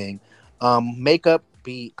damn thing. Makeup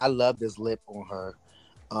I love this lip on her.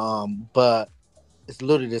 But it's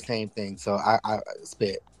literally the same thing. So I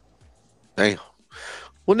spit. Damn.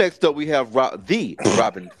 Well, next up we have the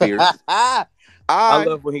Robin Fierce. I I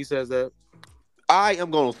love when he says that. am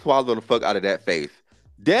gonna swallow the fuck out of that face.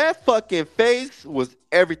 That fucking face was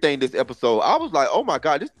everything this episode. I was like, oh my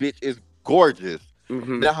God, this bitch is gorgeous.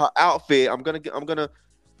 Mhm. Now her outfit, I'm gonna.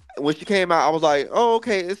 When she came out, I was like, oh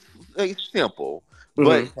okay, it's simple.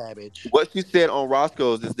 But Cabbage. what she said on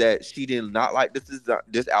Roscoe's is that she did not like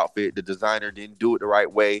this outfit. The designer didn't do it the right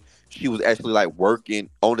way. She was actually like working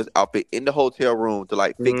on this outfit in the hotel room to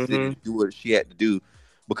like fix it and do what she had to do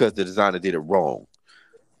because the designer did it wrong.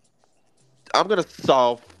 I'm gonna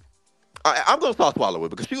swallow it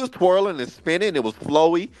because she was twirling and spinning. It was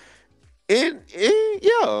flowy. And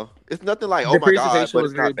yeah, it's nothing like The oh my God, presentation but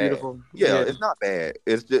was it's very not bad. beautiful. Yeah, it's not bad.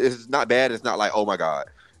 It's not bad. It's not like oh my God.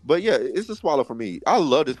 But yeah, it's a swallow for me. I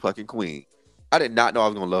love this fucking queen. I did not know I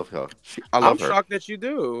was gonna love her. I I'm love her. shocked that you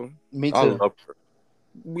do. Me I too. love her.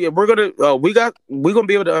 Yeah, we're gonna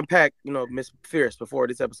be able to unpack, Miss Fierce before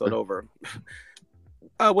this episode over.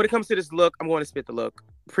 When it comes to this look, I'm going to spit the look.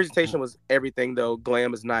 Presentation was everything though.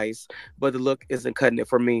 Glam is nice, but the look isn't cutting it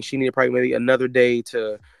for me. She needed probably maybe another day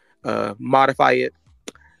to modify it.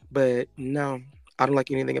 But no, I don't like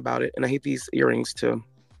anything about it, and I hate these earrings too.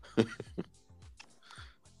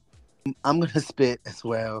 I'm gonna spit as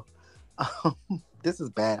well. This is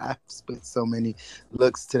bad. I've spit so many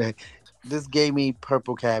looks today. This gave me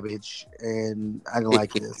purple cabbage, and I don't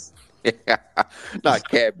like this. Not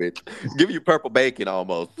cabbage. Give you purple bacon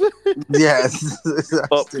almost. Yes.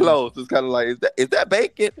 Up close. It's kind of like is that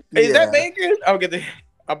bacon? Is that Yeah. bacon? I'm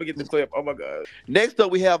gonna get the clip. Oh my God. Next up,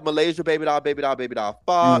 we have Malaysia, Baby Doll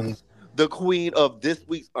Fox, the queen of this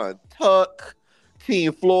week's Untucked,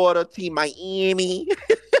 Team Florida, Team Miami.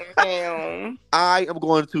 Damn. I am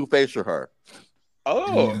going to facial her.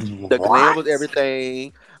 Oh. The glam was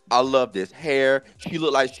everything. I love this hair. She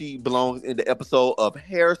looked like she belongs in the episode of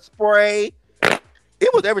Hairspray.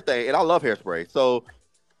 It was everything, and I love Hairspray. So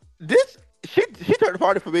she turned the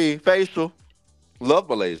party for me. Facial. Love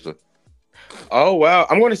Malaysia. Oh wow.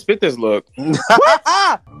 I'm going to spit this look.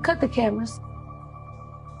 Cut the cameras.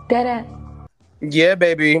 Dead ass. Yeah,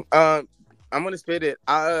 baby. I'm gonna spit it.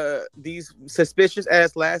 These suspicious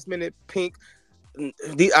ass last minute pink.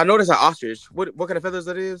 I know there's an ostrich. What kind of feathers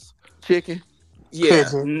that is? Chicken. Yeah.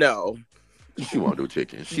 Pigeon. No. She won't do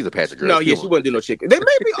chicken. She's a Patrick girl. No. Yeah, she wouldn't do no chicken.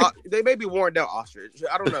 They may be worn down ostrich.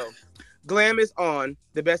 I don't know. Glam is on.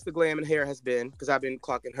 The best the glam and hair has been because I've been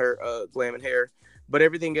clocking her glam and hair. But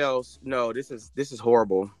everything else, no. This is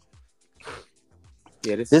horrible.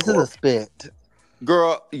 Yeah, this is a horrible. spit.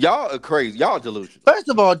 Girl, y'all are crazy. Y'all are delusional. First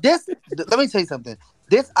of all, let me tell you something.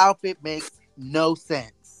 This outfit makes no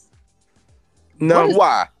sense. No.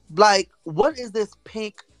 Why? Like, what is this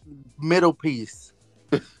pink middle piece?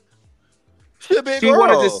 She a big She girl.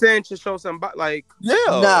 wanted to cinch to show some like. Yeah.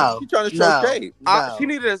 No, She trying to show no. shape. No. She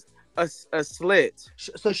needed a slit.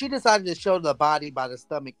 So she decided to show the body by the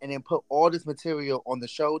stomach and then put all this material on the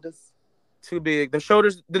shoulders. Too big. The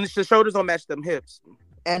shoulders don't match them hips.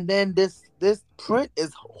 And then this print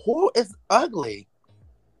is it's ugly.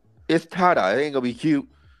 It's tie-dye. It ain't gonna be cute.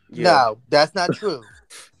 No, that's not true.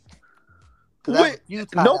 'Cause Wait, you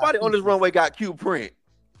tie-dye nobody on this pieces. runway got cute print.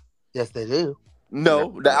 Yes, they do.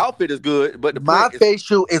 No, the outfit is good, but the My print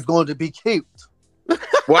facial is going to be cute.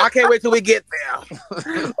 Well, I can't wait till we get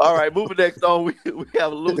there. All right, moving next on, we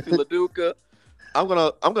have Lucy LaDuca. I'm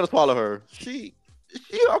gonna swallow her. She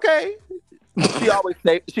okay.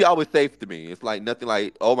 She always safe to me. It's like nothing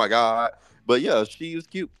like oh my God, but yeah, she was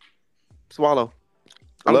cute. Swallow.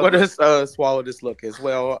 I'm Love going it. to swallow this look as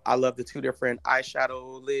well. I love the two different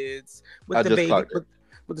eyeshadow lids with I the just baby clocked it.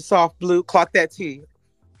 with the soft blue. Clock that T.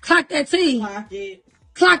 Clock that T. Clock it.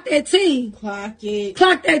 Clock that T. Clock it.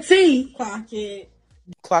 Clock that T. Clock it.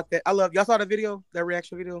 Clock that. I love. Y'all saw the video, that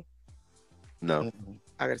reaction video. No.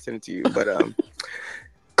 I gotta send it to you, but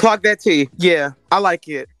clock that T. Yeah, I like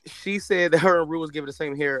it. She said that her and Rue was giving the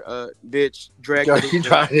same hair. Bitch, drag. Yo, she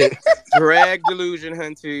tried it. Drag delusion,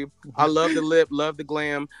 hunty. I love the lip, love the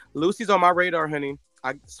glam. Lucy's on my radar, honey.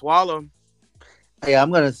 I swallow. Yeah,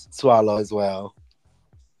 I'm gonna swallow as well.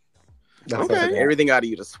 That's Okay. okay. Everything out of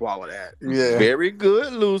you to swallow that. Yeah. Very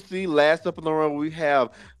good, Lucy. Last up in the run, we have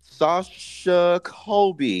Sasha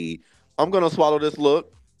Colby. I'm gonna swallow this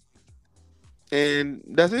look, and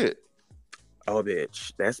that's it. Oh,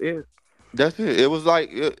 bitch, that's it. That's it. It was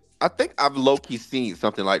like I think I've low key seen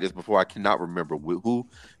something like this before. I cannot remember who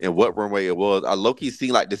and what runway it was. I low key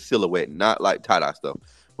seen like this silhouette, not like tie dye stuff,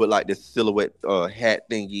 but like this silhouette hat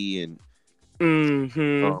thingy, and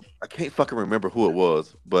Mm-hmm. I can't fucking remember who it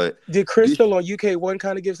was, but Did Crystal on UK1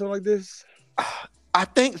 kind of give something like this? I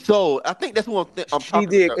think so. I think that's what I'm She talking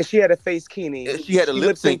did, about. and she had a face kini. She had a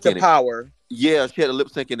lip sync to in it. Power. Yeah, she had a lip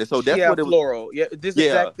sync in it. So that's she had what it was. floral. Yeah, this Yeah.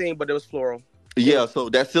 exact thing, but it was floral. Yeah, so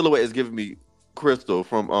that silhouette is giving me Crystal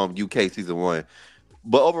from UK season 1.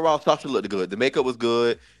 But overall, Sasha looked good. The makeup was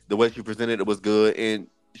good. The way she presented it was good, and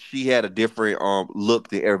she had a different look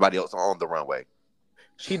than everybody else on the runway.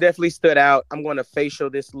 She definitely stood out. I'm going to facial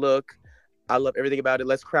this look. I love everything about it.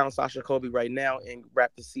 Let's crown Sasha Colby right now and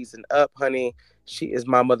wrap the season up, honey. She is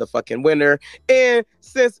my motherfucking winner. And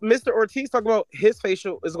since Mr. Ortiz talked about his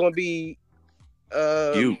facial is going to be,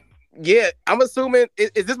 You. yeah, I'm assuming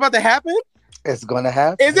is this about to happen? It's gonna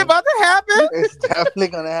happen. Is it about to happen? It's definitely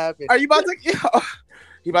gonna happen. Are you about to?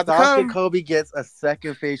 You about to Sasha come? Colby gets a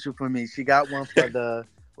second facial from me. She got one for the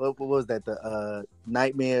what was that? The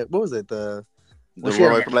nightmare. What was it? The Well, she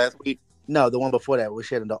runway had- from last week. No, the one before that, where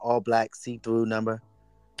she had the all black see-through number.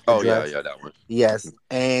 Oh dress. yeah, that one. Yes,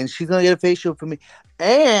 and she's gonna get a facial from me,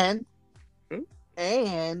 and Hmm?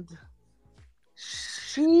 and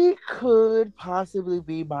she could possibly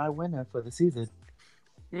be my winner for the season.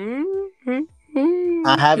 Mm-hmm.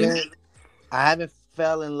 I haven't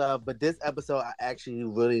fell in love, but this episode I actually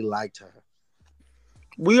really liked her.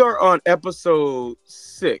 We are on episode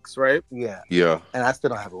 6, right? Yeah, Yeah. and I still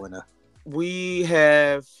don't have a winner. We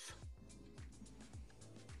have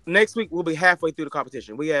next week. We'll be halfway through the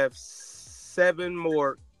competition. We have 7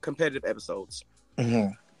 more competitive episodes.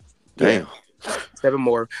 Mm-hmm. Damn. 7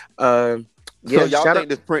 more. So y'all shout think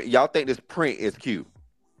this print? Y'all think this print is cute?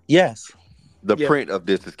 Yes, The Yeah. print of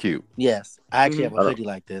this is cute. yes, I actually Mhm. have a hoodie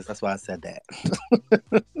like this. That's why I said that.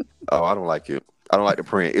 Oh, I don't like it. I don't like the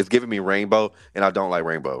print. It's giving me rainbow, and I don't like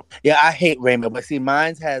rainbow. Yeah, I hate rainbow, but see,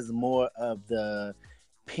 mine's has more of the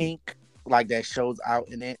pink, like that shows out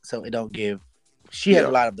in it, so it don't give. She has Yeah.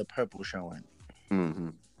 a lot of the purple showing. Mm-hmm.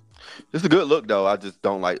 It's a good look though. I just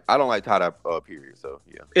don't like. I don't like tie dye period. So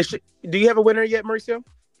yeah. Do you have a winner yet, Mauricio?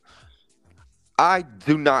 I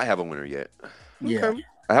do not have a winner yet. Yeah, Okay.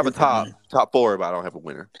 I have a It's top 4, but I don't have a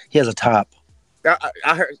winner. he has a top.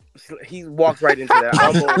 I heard he walked right into that.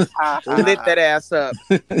 Almost lit that ass up.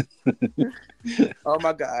 Oh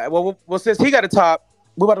my god. Well, since he got a top,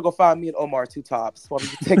 we're about to go find me and Omar 2 tops while we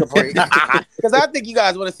take a break. Because I think you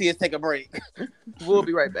guys want to see us take a break. We'll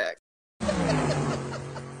be right back.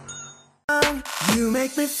 You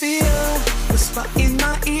make me feel whisper in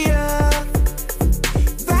my ear.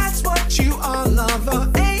 That's what you are,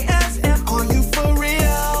 lover. ASM, are you for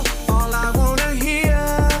real? All I wanna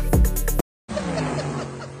hear.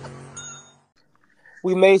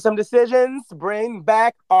 We made some decisions. Bring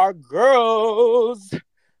back our girls.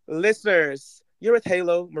 Listeners, you're with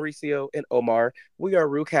Halo, Mauricio, and Omar. We are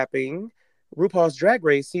recapping RuPaul's Drag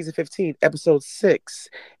Race Season 15, Episode 6.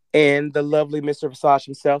 And the lovely Mr. Visage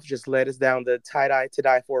himself just led us down the tie-dye to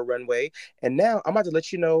die for runway. And now I'm about to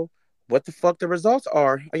let you know what the fuck the results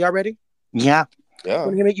are. Are y'all ready? Yeah, You Yeah.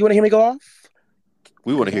 want to hear me go off?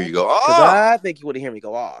 We want to hear you go. 'Cause Oh, I think you want to hear me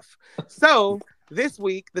go off. So this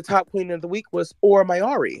week, the top queen of the week was Ora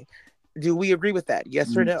Mayari. Do we agree with that?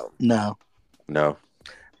 Yes or no? no, no.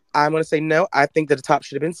 I'm going to say no. I think that the top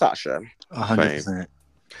should have been Sasha. 100%.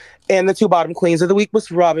 And the 2 bottom queens of the week was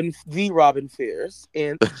Robin Fierce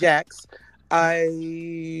and Jax.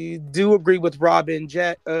 I do agree with Robin.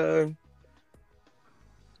 Yeah,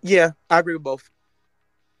 I agree with both.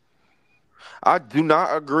 I do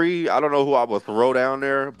not agree. I don't know who I would throw down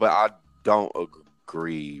there, but I don't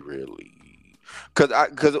agree really.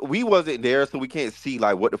 Cause we wasn't there, so we can't see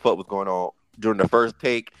like what the fuck was going on during the first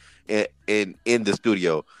take and in the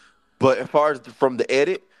studio. But as far as from the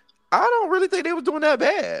edit, I don't really think they was doing that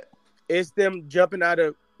bad. It's them jumping out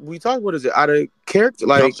of out of character,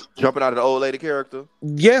 like Jumping out of the old lady character.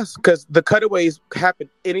 yes, because the cutaways happen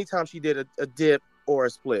anytime she did a dip or a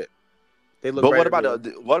split. They look. But right what at about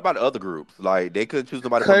me. what about the other groups? Like they couldn't choose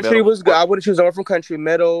somebody. from Country Metal. was good. I would have chosen someone from Country.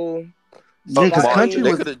 Metal, Yeah, 'cause Marsha. country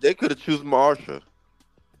was, They could have choose Marsha,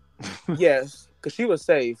 yes, because she was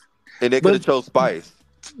safe. and they could have But- chose Spice.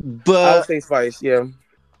 I would but say Spice. Yeah,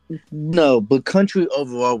 no, but country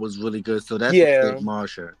overall was really good. So that's Yeah. a big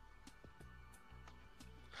Marsha.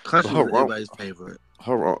 Country Her was run- everybody's favorite.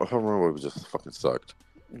 Her runway was just fucking sucked.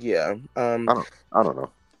 yeah. I don't know.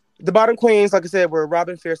 The bottom queens, like I said, were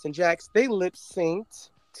Robin Fierce and Jax. They lip synced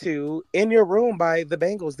to "In Your Room" by the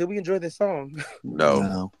Bangles. Did we enjoy this song?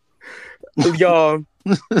 No. Y'all,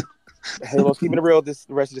 Halo's keeping it real the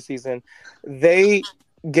rest of the season. They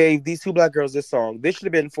gave these 2 black girls this song. This should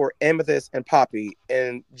have been for Amethyst and Poppy,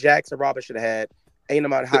 and Jax and Robin should have had "Ain't No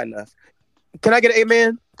Mountain High Enough." Can I get an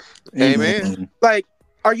amen? Amen. Like,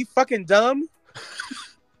 are you fucking dumb?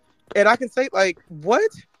 And I can say, like, what?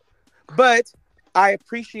 But I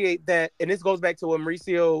appreciate that, and this goes back to what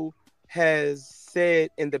Mauricio has said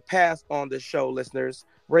in the past on the show, listeners.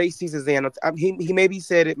 Ray seasons in. He maybe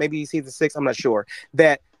said it, maybe season 6, I'm not sure,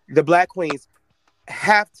 that the black queens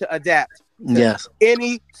have to adapt Yes.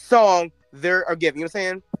 any song they are giving. You know what I'm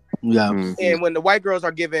saying? Yeah. Mm. And when the white girls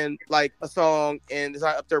are given like a song and it's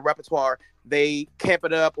not up their repertoire, they camp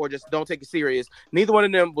it up or just don't take it serious. Neither one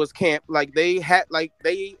of them was camp. Like they had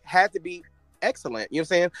to be excellent. You know what I'm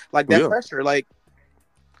saying? Like that pressure. Like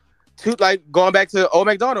going back to Old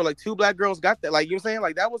McDonald, like 2 black girls got that. Like you know what I'm saying?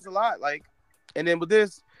 Like that was a lot. Like, and then with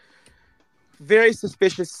this very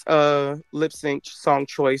suspicious lip sync song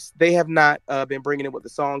choice. They have not been bringing it with the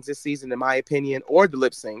songs this season, in my opinion, or the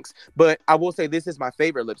lip syncs. But I will say this is my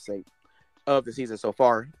favorite lip sync of the season so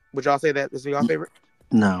far. Would y'all say that this is your favorite?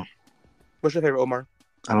 No. What's your favorite, Omar?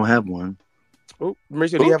 I don't have one. Oh,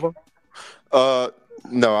 Mauricio, do you have one?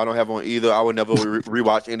 No, I don't have one either. I would never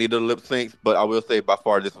rewatch any of the lip syncs, but I will say by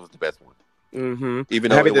far this was the best one. Mm-hmm.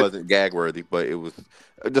 Even though it wasn't gag worthy, but it was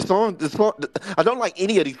the song. I don't like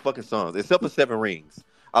any of these fucking songs except for Seven Rings.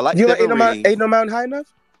 I like Seven Rings. Ain't No Mountain High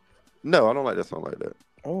Enough? No, I don't like that song like that.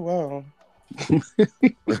 Oh wow.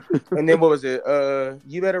 And then what was it?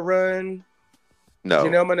 You Better Run. No.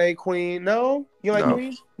 Janelle Monáe, Queen. No, you like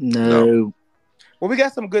Queen? No. Well, we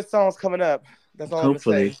got some good songs coming up. That's all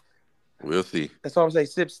Hopefully. I'm gonna say. We'll see. That's all I'm saying.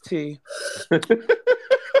 Sips tea.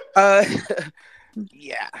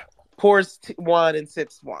 Yeah. Pours wine and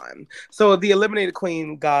sips wine. So the eliminated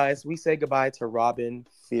queen, guys, we say goodbye to Robin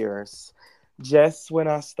Fierce. Just when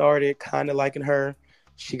I started kind of liking her,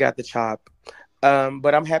 she got the chop.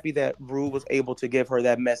 But I'm happy that Rue was able to give her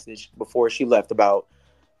that message before she left about,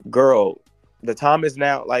 girl, the time is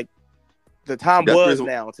now. Like, the time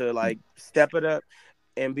now to like step it up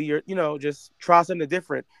and be your, just try something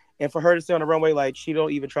different. And for her to stay on the runway, like she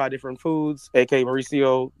don't even try different foods, aka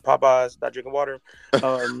Mauricio, Popeyes, not drinking water.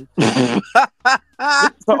 So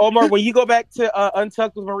Omar, when you go back to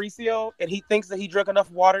Untucked with Mauricio and he thinks that he drank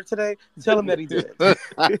enough water today, tell him that he did.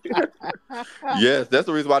 Yes, that's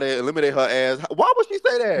the reason why they eliminated her ass. Why would she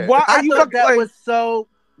say that? Why are you that like, was so?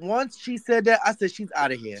 Once she said that, I said she's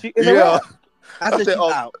out of here. I said she's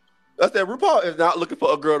out. I said RuPaul is not looking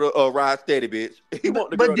for a girl to ride steady, bitch. He want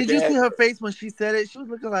the girl. But did you see her face when she said it? She was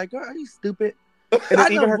looking like, "Girl, are you stupid?"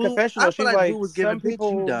 And even her confessional, she's like, Boo was giving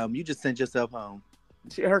people, you dumb. You just sent yourself home.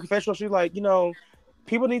 Her confessional, she's like,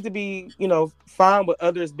 people need to be, fine with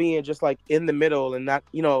others being just like in the middle and not,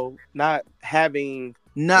 not having.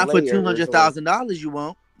 Not for $200,000, you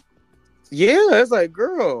won't. Yeah, it's like,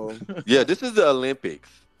 girl. Yeah, this is the Olympics.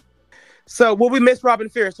 So will we miss Robin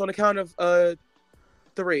Fierce on the count of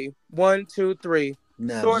 3? 1, 2, 3.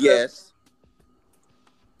 No. Sorta. Yes.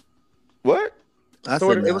 What? I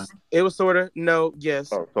Sorta. said no. It was sort of. No.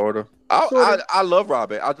 Yes. Oh, sort of. I love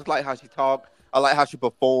Robin. I just like how she talked. I like how she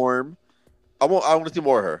performed. I want to see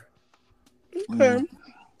more of her. Okay.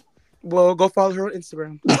 Well, go follow her on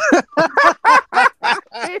Instagram.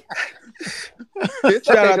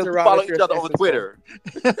 Shout out to Robin. Follow each other on Twitter.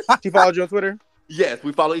 She followed you on Twitter? Yes,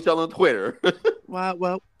 we follow each other on Twitter.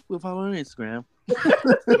 Well, we'll follow her on Instagram.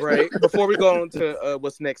 Right. Before we go on to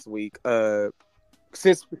what's next week,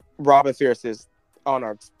 since Robin Fierce is on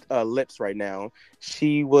our lips right now,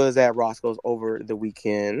 she was at Roscoe's over the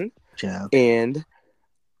weekend. Yeah. And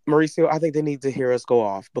Mauricio, I think they need to hear us go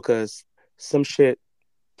off because some shit.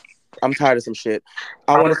 I'm tired of some shit.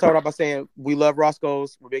 I want to start off by saying we love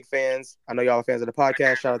Roscoe's. We're big fans. I know y'all are fans of the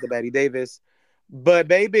podcast. Shout out to Batty Davis. But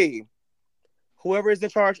baby, whoever is in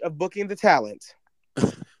charge of booking the talent,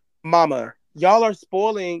 mama, y'all are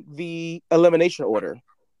spoiling the elimination order.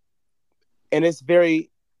 And it's very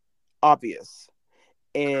obvious.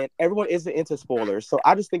 And everyone isn't into spoilers. So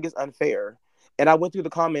I just think it's unfair. And I went through the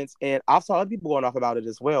comments and I saw other people going off about it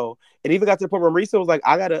as well. It even got to the point where Mauricio was like,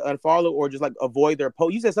 I got to unfollow or just like avoid their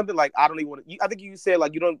post. You said something like, I don't even want to. I think you said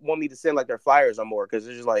like, you don't want me to send like their flyers no more because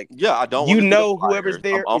it's just like, yeah, I don't. Whoever's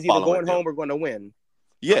there is either going home or going to win.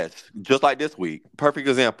 Yes, just like this week. Perfect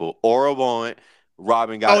example. Aura won.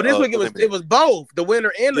 Robin got. Oh, this week it was both the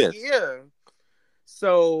winner and yes. Yeah.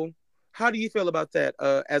 So, how do you feel about that?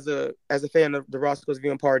 As a fan of the Roscoe's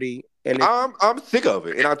viewing party, and I'm sick of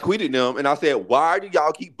it. And I tweeted them and I said, why do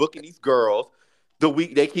y'all keep booking these girls the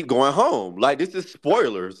week they keep going home? Like this is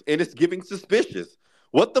spoilers and it's giving suspicious.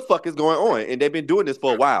 What the fuck is going on? And they've been doing this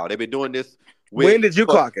for a while. They've been doing this. When did you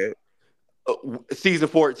clock it? Season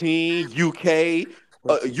 14, UK.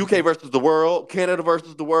 UK versus the world, Canada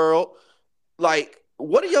versus the world. Like,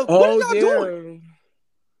 what are y'all doing?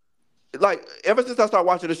 Like, ever since I started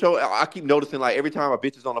watching the show, I keep noticing, like, every time a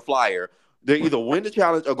bitch is on a flyer, they either win the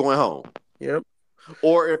challenge or going home. Yep.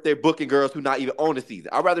 Or if they're booking girls who not even on the season.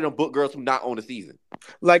 I'd rather them book girls who not on the season.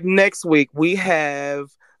 Like, next week, we have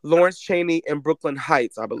Lawrence Chaney and Brooklyn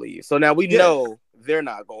Heights, I believe. So now we know they're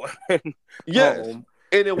not going yes. home.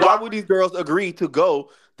 And then why would these girls agree to go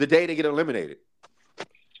the day they get eliminated?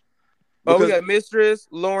 We got Mistress,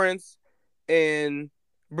 Lawrence, and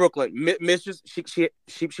Brooklyn. Mistress, she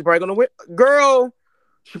probably gonna win. Girl,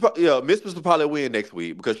 Mistress will probably win next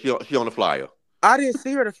week because she on the flyer. I didn't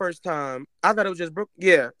see her the first time. I thought it was just Brooklyn.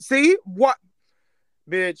 Yeah. See what,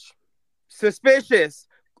 bitch? Suspicious.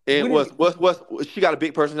 And what's she got a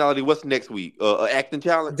big personality. What's next week? Acting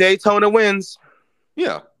challenge. Daytona wins.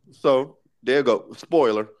 Yeah. So there you go.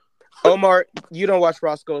 Spoiler. Omar, you don't watch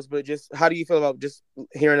Roscoe's, but just how do you feel about just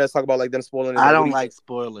hearing us talk about like them spoiling? I don't like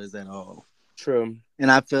spoilers at all. True.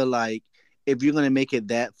 And I feel like if you're gonna make it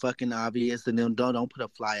that fucking obvious, then don't put a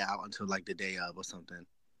flyer out until like the day of or something.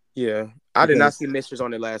 Yeah, I did not see Mistress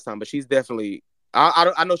on it last time, but she's definitely.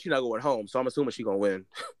 I know she's not going home, so I'm assuming she's gonna win.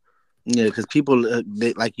 Yeah, because people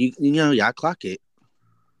they, like y'all clock it.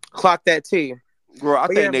 Clock that T. Bro, I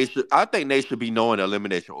think they should be knowing the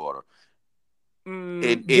elimination order.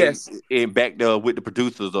 Yes. And back there with the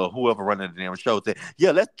producers or whoever running the damn show said, yeah,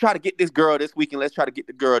 let's try to get this girl this week and let's try to get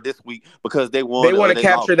the girl this week because they want to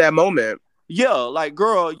capture that moment. Yeah, like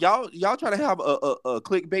girl, y'all trying to have a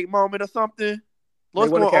clickbait moment or something. What's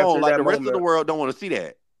going on? Like the rest of the world don't want to see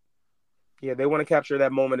that. Yeah, they want to capture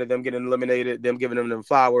that moment of them getting eliminated, them giving them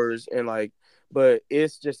flowers, and like, but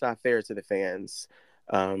it's just not fair to the fans.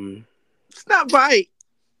 It's not right.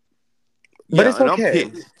 But it's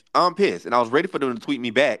okay. I'm pissed, and I was ready for them to tweet me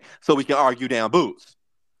back so we can argue down boots.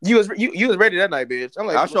 You was ready that night, bitch. I'm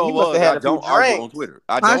like, I sure was. I don't argue on Twitter.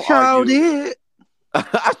 I sure did.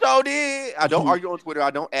 I sure did. I don't argue on Twitter.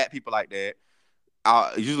 I don't at people like that.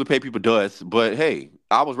 I usually pay people dust, but hey,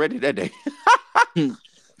 I was ready that day.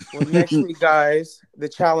 Well, next week, guys, the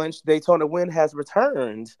challenge Daytona Win has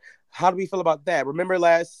returned. How do we feel about that? Remember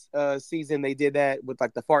last season they did that with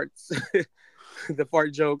like the farts, the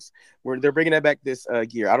fart jokes. Where they're bringing that back this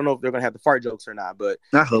year. I don't know if they're gonna have the fart jokes or not, but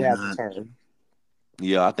I hope it has not. returned.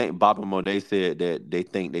 Yeah, I think Bob and Monet said that they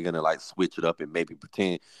think they're gonna like switch it up and maybe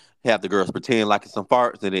have the girls pretend like it's some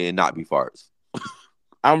farts and then not be farts.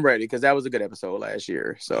 I'm ready because that was a good episode last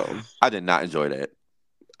year. So I did not enjoy that.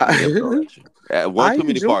 One too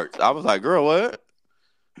many parts. I was like, girl, what?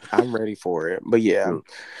 I'm ready for it. But yeah.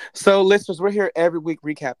 So listeners, we're here every week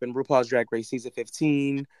recapping RuPaul's Drag Race season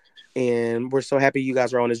 15. And we're so happy you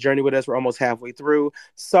guys are on this journey with us. We're almost halfway through.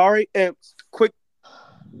 Sorry, quick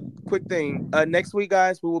thing. Next week,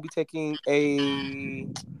 guys, we will be taking a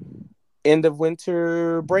end of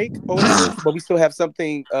winter break, but we still have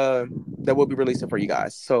something that we'll be releasing for you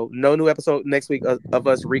guys. So no new episode next week of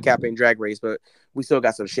us recapping Drag Race, but we still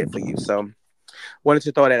got some shit for you. So wanted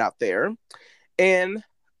to throw that out there. And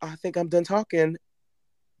I think I'm done talking.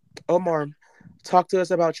 Omar, talk to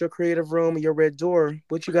us about your creative room, your red door.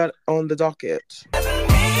 What you got on the docket?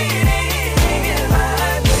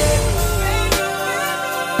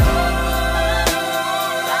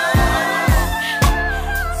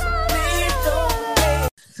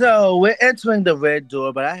 So we're entering the red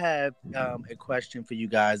door, but I have a question for you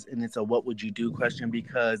guys, and it's a what would you do question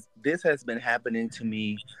because this has been happening to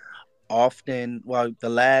me often. Well,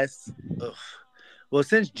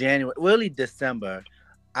 since January, really December.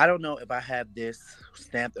 I don't know if I have this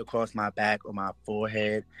stamped across my back or my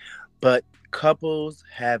forehead, but couples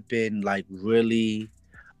have been like really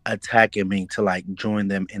attacking me to like join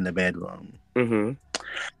them in the bedroom. Mm-hmm.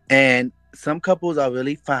 And some couples are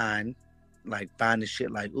really fine. Like find the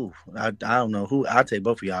shit like, ooh, I don't know who. I'll take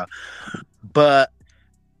both of y'all, but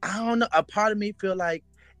I don't know. A part of me feel like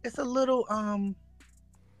it's a little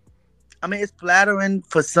I mean, it's flattering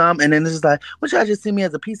for some, and then it's just like, would y'all just see me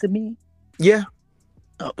as a piece of me? Yeah.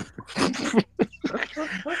 Oh.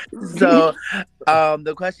 So,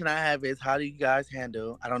 the question I have is, how do you guys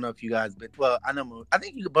handle? I don't know if you guys been. Well, I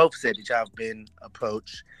think you both said that y'all have been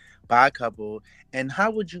approached by a couple, and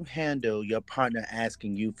how would you handle your partner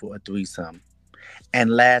asking you for a threesome?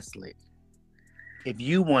 And lastly, if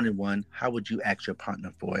you wanted one, how would you ask your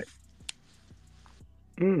partner for it?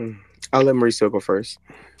 I'll let Mauricio go first.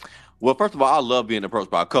 Well, first of all, I love being approached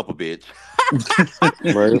by a couple, bitch.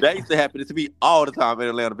 That used to happen to me all the time in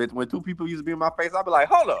Atlanta, bitch. When two people used to be in my face, I'd be like,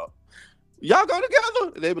 hold up, y'all go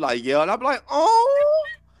together? And they'd be like, yeah. And I'd be like, oh.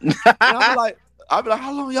 And I'd be like,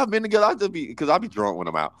 how long y'all been together? Because I'll be drunk when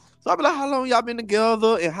I'm out. So I'd be like, how long y'all been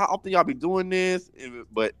together? And how often y'all be doing this?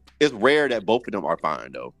 But it's rare that both of them are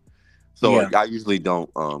fine, though. So I usually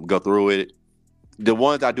don't go through it. The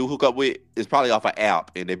ones I do hook up with is probably off an app,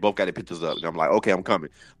 and they both got their pictures up. And I'm like, okay, I'm coming.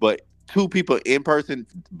 But two people in person,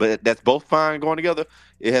 but that's both fine going together,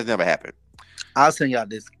 it has never happened. I'll send y'all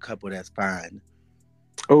this couple that's fine.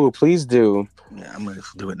 Oh, please do. Yeah, I'm gonna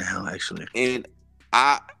do it now, actually. And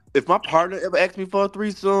if my partner ever asks me for a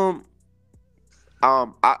threesome,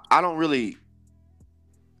 I don't really.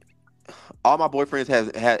 All my boyfriends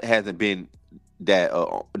hasn't been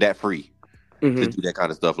that free. to do that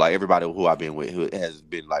kind of stuff. Like everybody who I've been with who has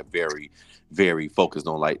been like very, very focused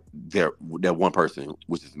on like their one person,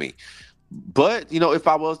 which is me. But you know, if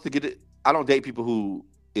I was to get it, I don't date people who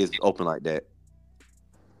is open like that.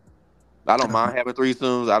 I don't mind having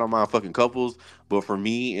threesomes. I don't mind fucking couples. But for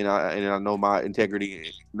me, and I know my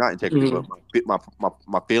integrity, not integrity, but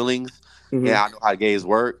my feelings, and I know how gays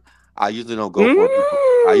work. I usually don't go for people.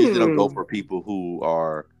 I usually don't go for people who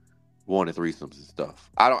are wanting threesomes and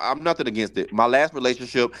stuff. I'm nothing against it. My last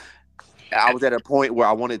relationship, I was at a point where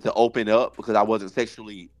I wanted to open up because I wasn't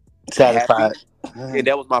sexually Satisfied. happy. And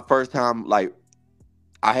that was my first time. Like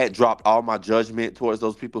I had dropped all my judgment towards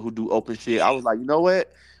those people who do open shit. I was like, you know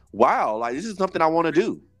what? Wow, like this is something I want to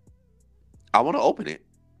do. I want to open it.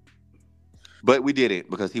 But we didn't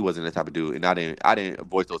because he wasn't the type of dude, and I didn't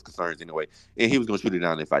voice those concerns anyway. And he was gonna shoot it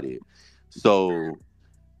down if I did. So,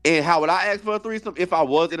 and how would I ask for a threesome if I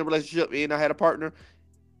was in a relationship and I had a partner?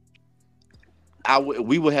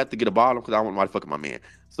 We would have to get a bottom because I don't want nobody fucking my man.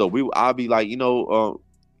 So I'll be like, you know,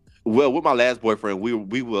 well, with my last boyfriend,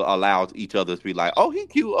 we will allow each other to be like, oh, he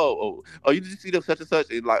cute. Oh, you just see them such and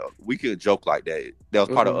such, and like we could joke like that. That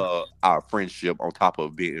was part of our friendship on top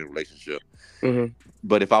of being in a relationship.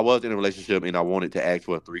 But if I was in a relationship and I wanted to ask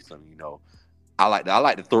for a threesome, you know, I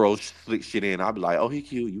like to throw slick shit in. I'll be like, oh, he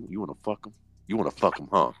cute. You want to fuck him? You want to fuck him,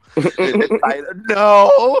 huh? It's like,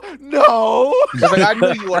 no. It's like I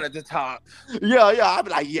knew you wanted to talk. Yeah. I'll be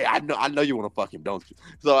like, yeah, I know you want to fuck him, don't you?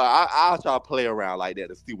 So I'll try to play around like that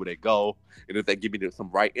to see where they go. And if they give me some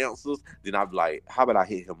right answers, then I'll be like, how about I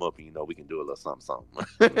hit him up and, you know, we can do a little something.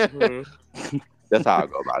 That's how I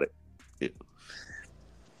go about it. Yeah.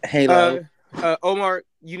 Hey, love. Omar,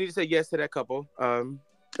 you need to say yes to that couple.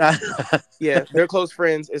 Yeah, their close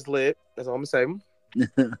friends is lit. That's all I'm saying.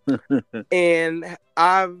 And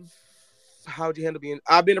how'd you handle being?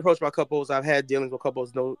 I've been approached by couples. I've had dealings with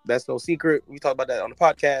couples. No, that's no secret. We talked about that on the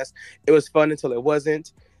podcast. It was fun until it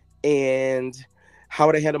wasn't. And how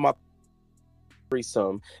would I handle my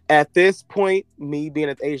threesome? At this point, me being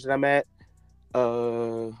at the age that I'm at,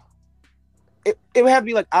 it would have to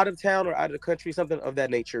be like out of town or out of the country, something of that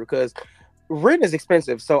nature, because rent is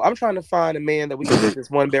expensive. So I'm trying to find a man that we can get this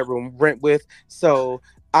 1-bedroom rent with. So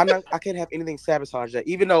I can't have anything sabotage that.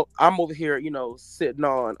 Even though I'm over here, you know, sitting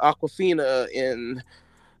on Aquafina in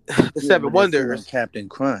the Seven Wonders. Captain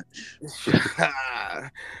Crunch.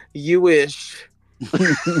 You wish.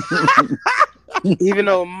 Even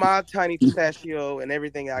though my tiny pistachio and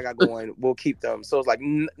everything I got going will keep them. So it's like,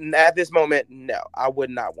 at this moment, no, I would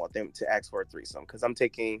not want them to ask for a threesome because I'm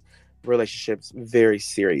taking relationships very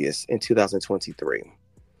serious in 2023.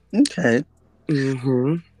 Okay.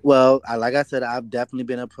 Well, like I said, I've definitely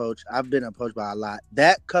been approached. I've been approached by a lot.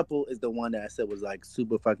 That couple is the one that I said was like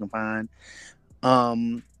super fucking fine.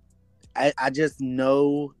 I just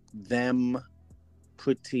know them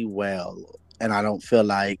pretty well, and I don't feel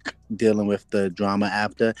like dealing with the drama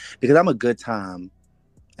after because I'm a good time,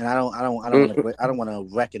 and I don't want to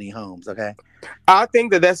wreck any homes. Okay. I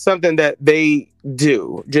think that that's something that they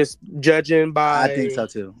do. Just judging by, I think so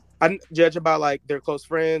too. I'm judging by like their close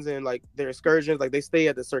friends and like their excursions. Like they stay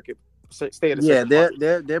at the circuit. Yeah,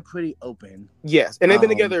 they're pretty open. Yes, and they've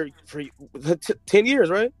been together for 10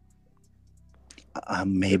 years, right?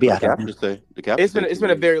 Maybe I don't know. It's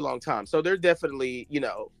been a very long time. So they're definitely, you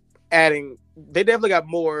know, adding. They definitely got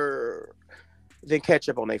more than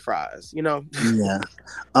ketchup on their fries, you know. Yeah.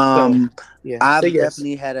 Yeah. I've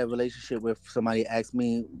definitely had a relationship where somebody asked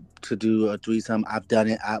me to do a threesome. I've done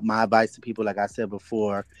it. My advice to people, like I said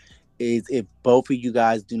before, is if both of you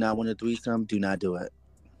guys do not want a threesome, do not do it.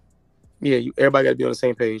 Yeah, everybody got to be on the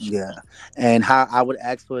same page. Yeah. And how I would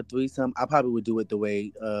ask for a threesome, I probably would do it the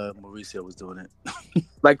way Mauricio was doing it.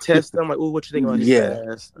 Like test them, like, ooh, what you think about his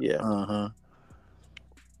ass? Yeah. Uh-huh.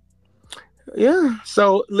 Yeah.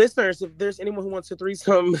 So, listeners, if there's anyone who wants a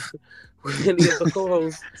threesome with any of the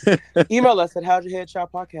co-hosts, email us at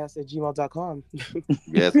how'dyourheadshotpodcast@gmail.com.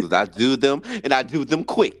 Yes, because I do them, and I do them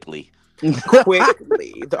quickly.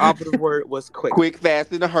 Quickly. The operative word was quick. Quick,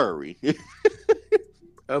 fast, in a hurry.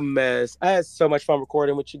 A mess. I had so much fun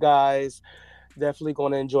recording with you guys. Definitely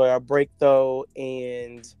going to enjoy our break, though.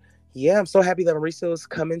 And, yeah, I'm so happy that Mauricio is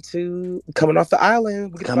coming off the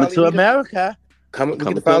island. Coming to America. Coming to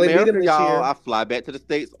America, y'all. I fly back to the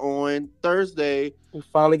States on Thursday. We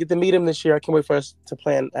finally get to meet him this year. I can't wait for us to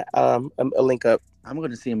plan a link up. I'm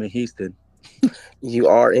going to see him in Houston. You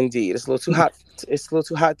are indeed. It's a little too hot. It's a little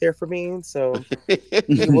too hot there for me. So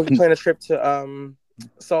we'll plan a trip to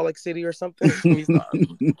Salt Lake City or something.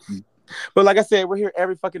 But like I said, we're here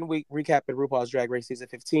every fucking week recapping RuPaul's Drag Race Season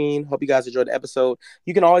 15. Hope you guys enjoyed the episode.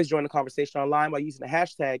 You can always join the conversation online by using the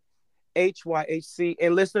hashtag HYHC.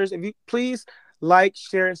 And listeners, if you please like,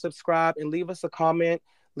 share, and subscribe, and leave us a comment.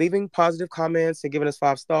 Leaving positive comments and giving us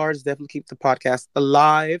 5 stars definitely keep the podcast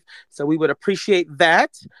alive. So we would appreciate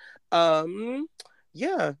that.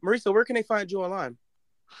 Yeah, Mauricio, where can they find you online?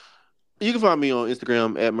 You can find me on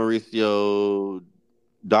Instagram at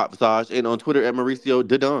Mauricio.Visage and on Twitter at Mauricio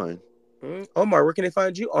Dadon. Omar, where can they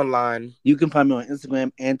find you online? You can find me on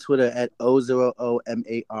Instagram and Twitter at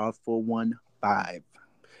O0OMAR415.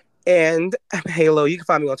 And Halo, you can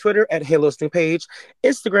find me on Twitter at Halo's new page,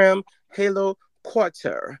 Instagram, Halo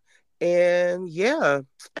Quarter. And yeah,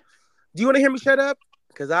 do you want to hear me shut up?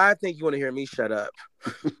 Because I think you want to hear me shut up.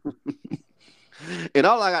 And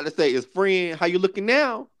all I got to say is, friend, how you looking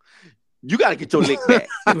now? You got to get your lick back.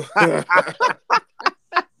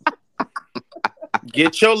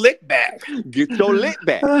 Get your lick back. Get your lick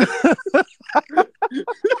back.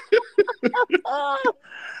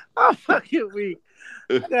 I'm fucking weak.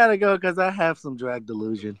 I gotta go because I have some drag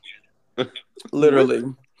delusion.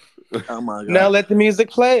 Literally. Oh my god. Now let the music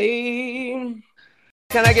play.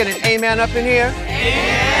 Can I get an amen up in here?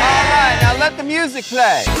 Yeah. All right, now let the music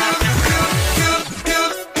play.